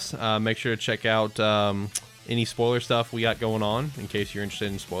for us. Make sure to check out any spoiler stuff we got going on in case you're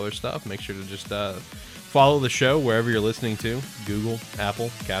interested in spoiler stuff. Make sure to just follow the show wherever you're listening to. Google, Apple,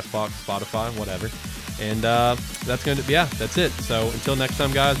 CastBox, Spotify, whatever. And that's going to be, that's it. So until next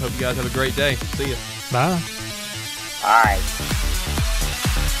time, guys, hope you guys have a great day. See ya. Bye. All right.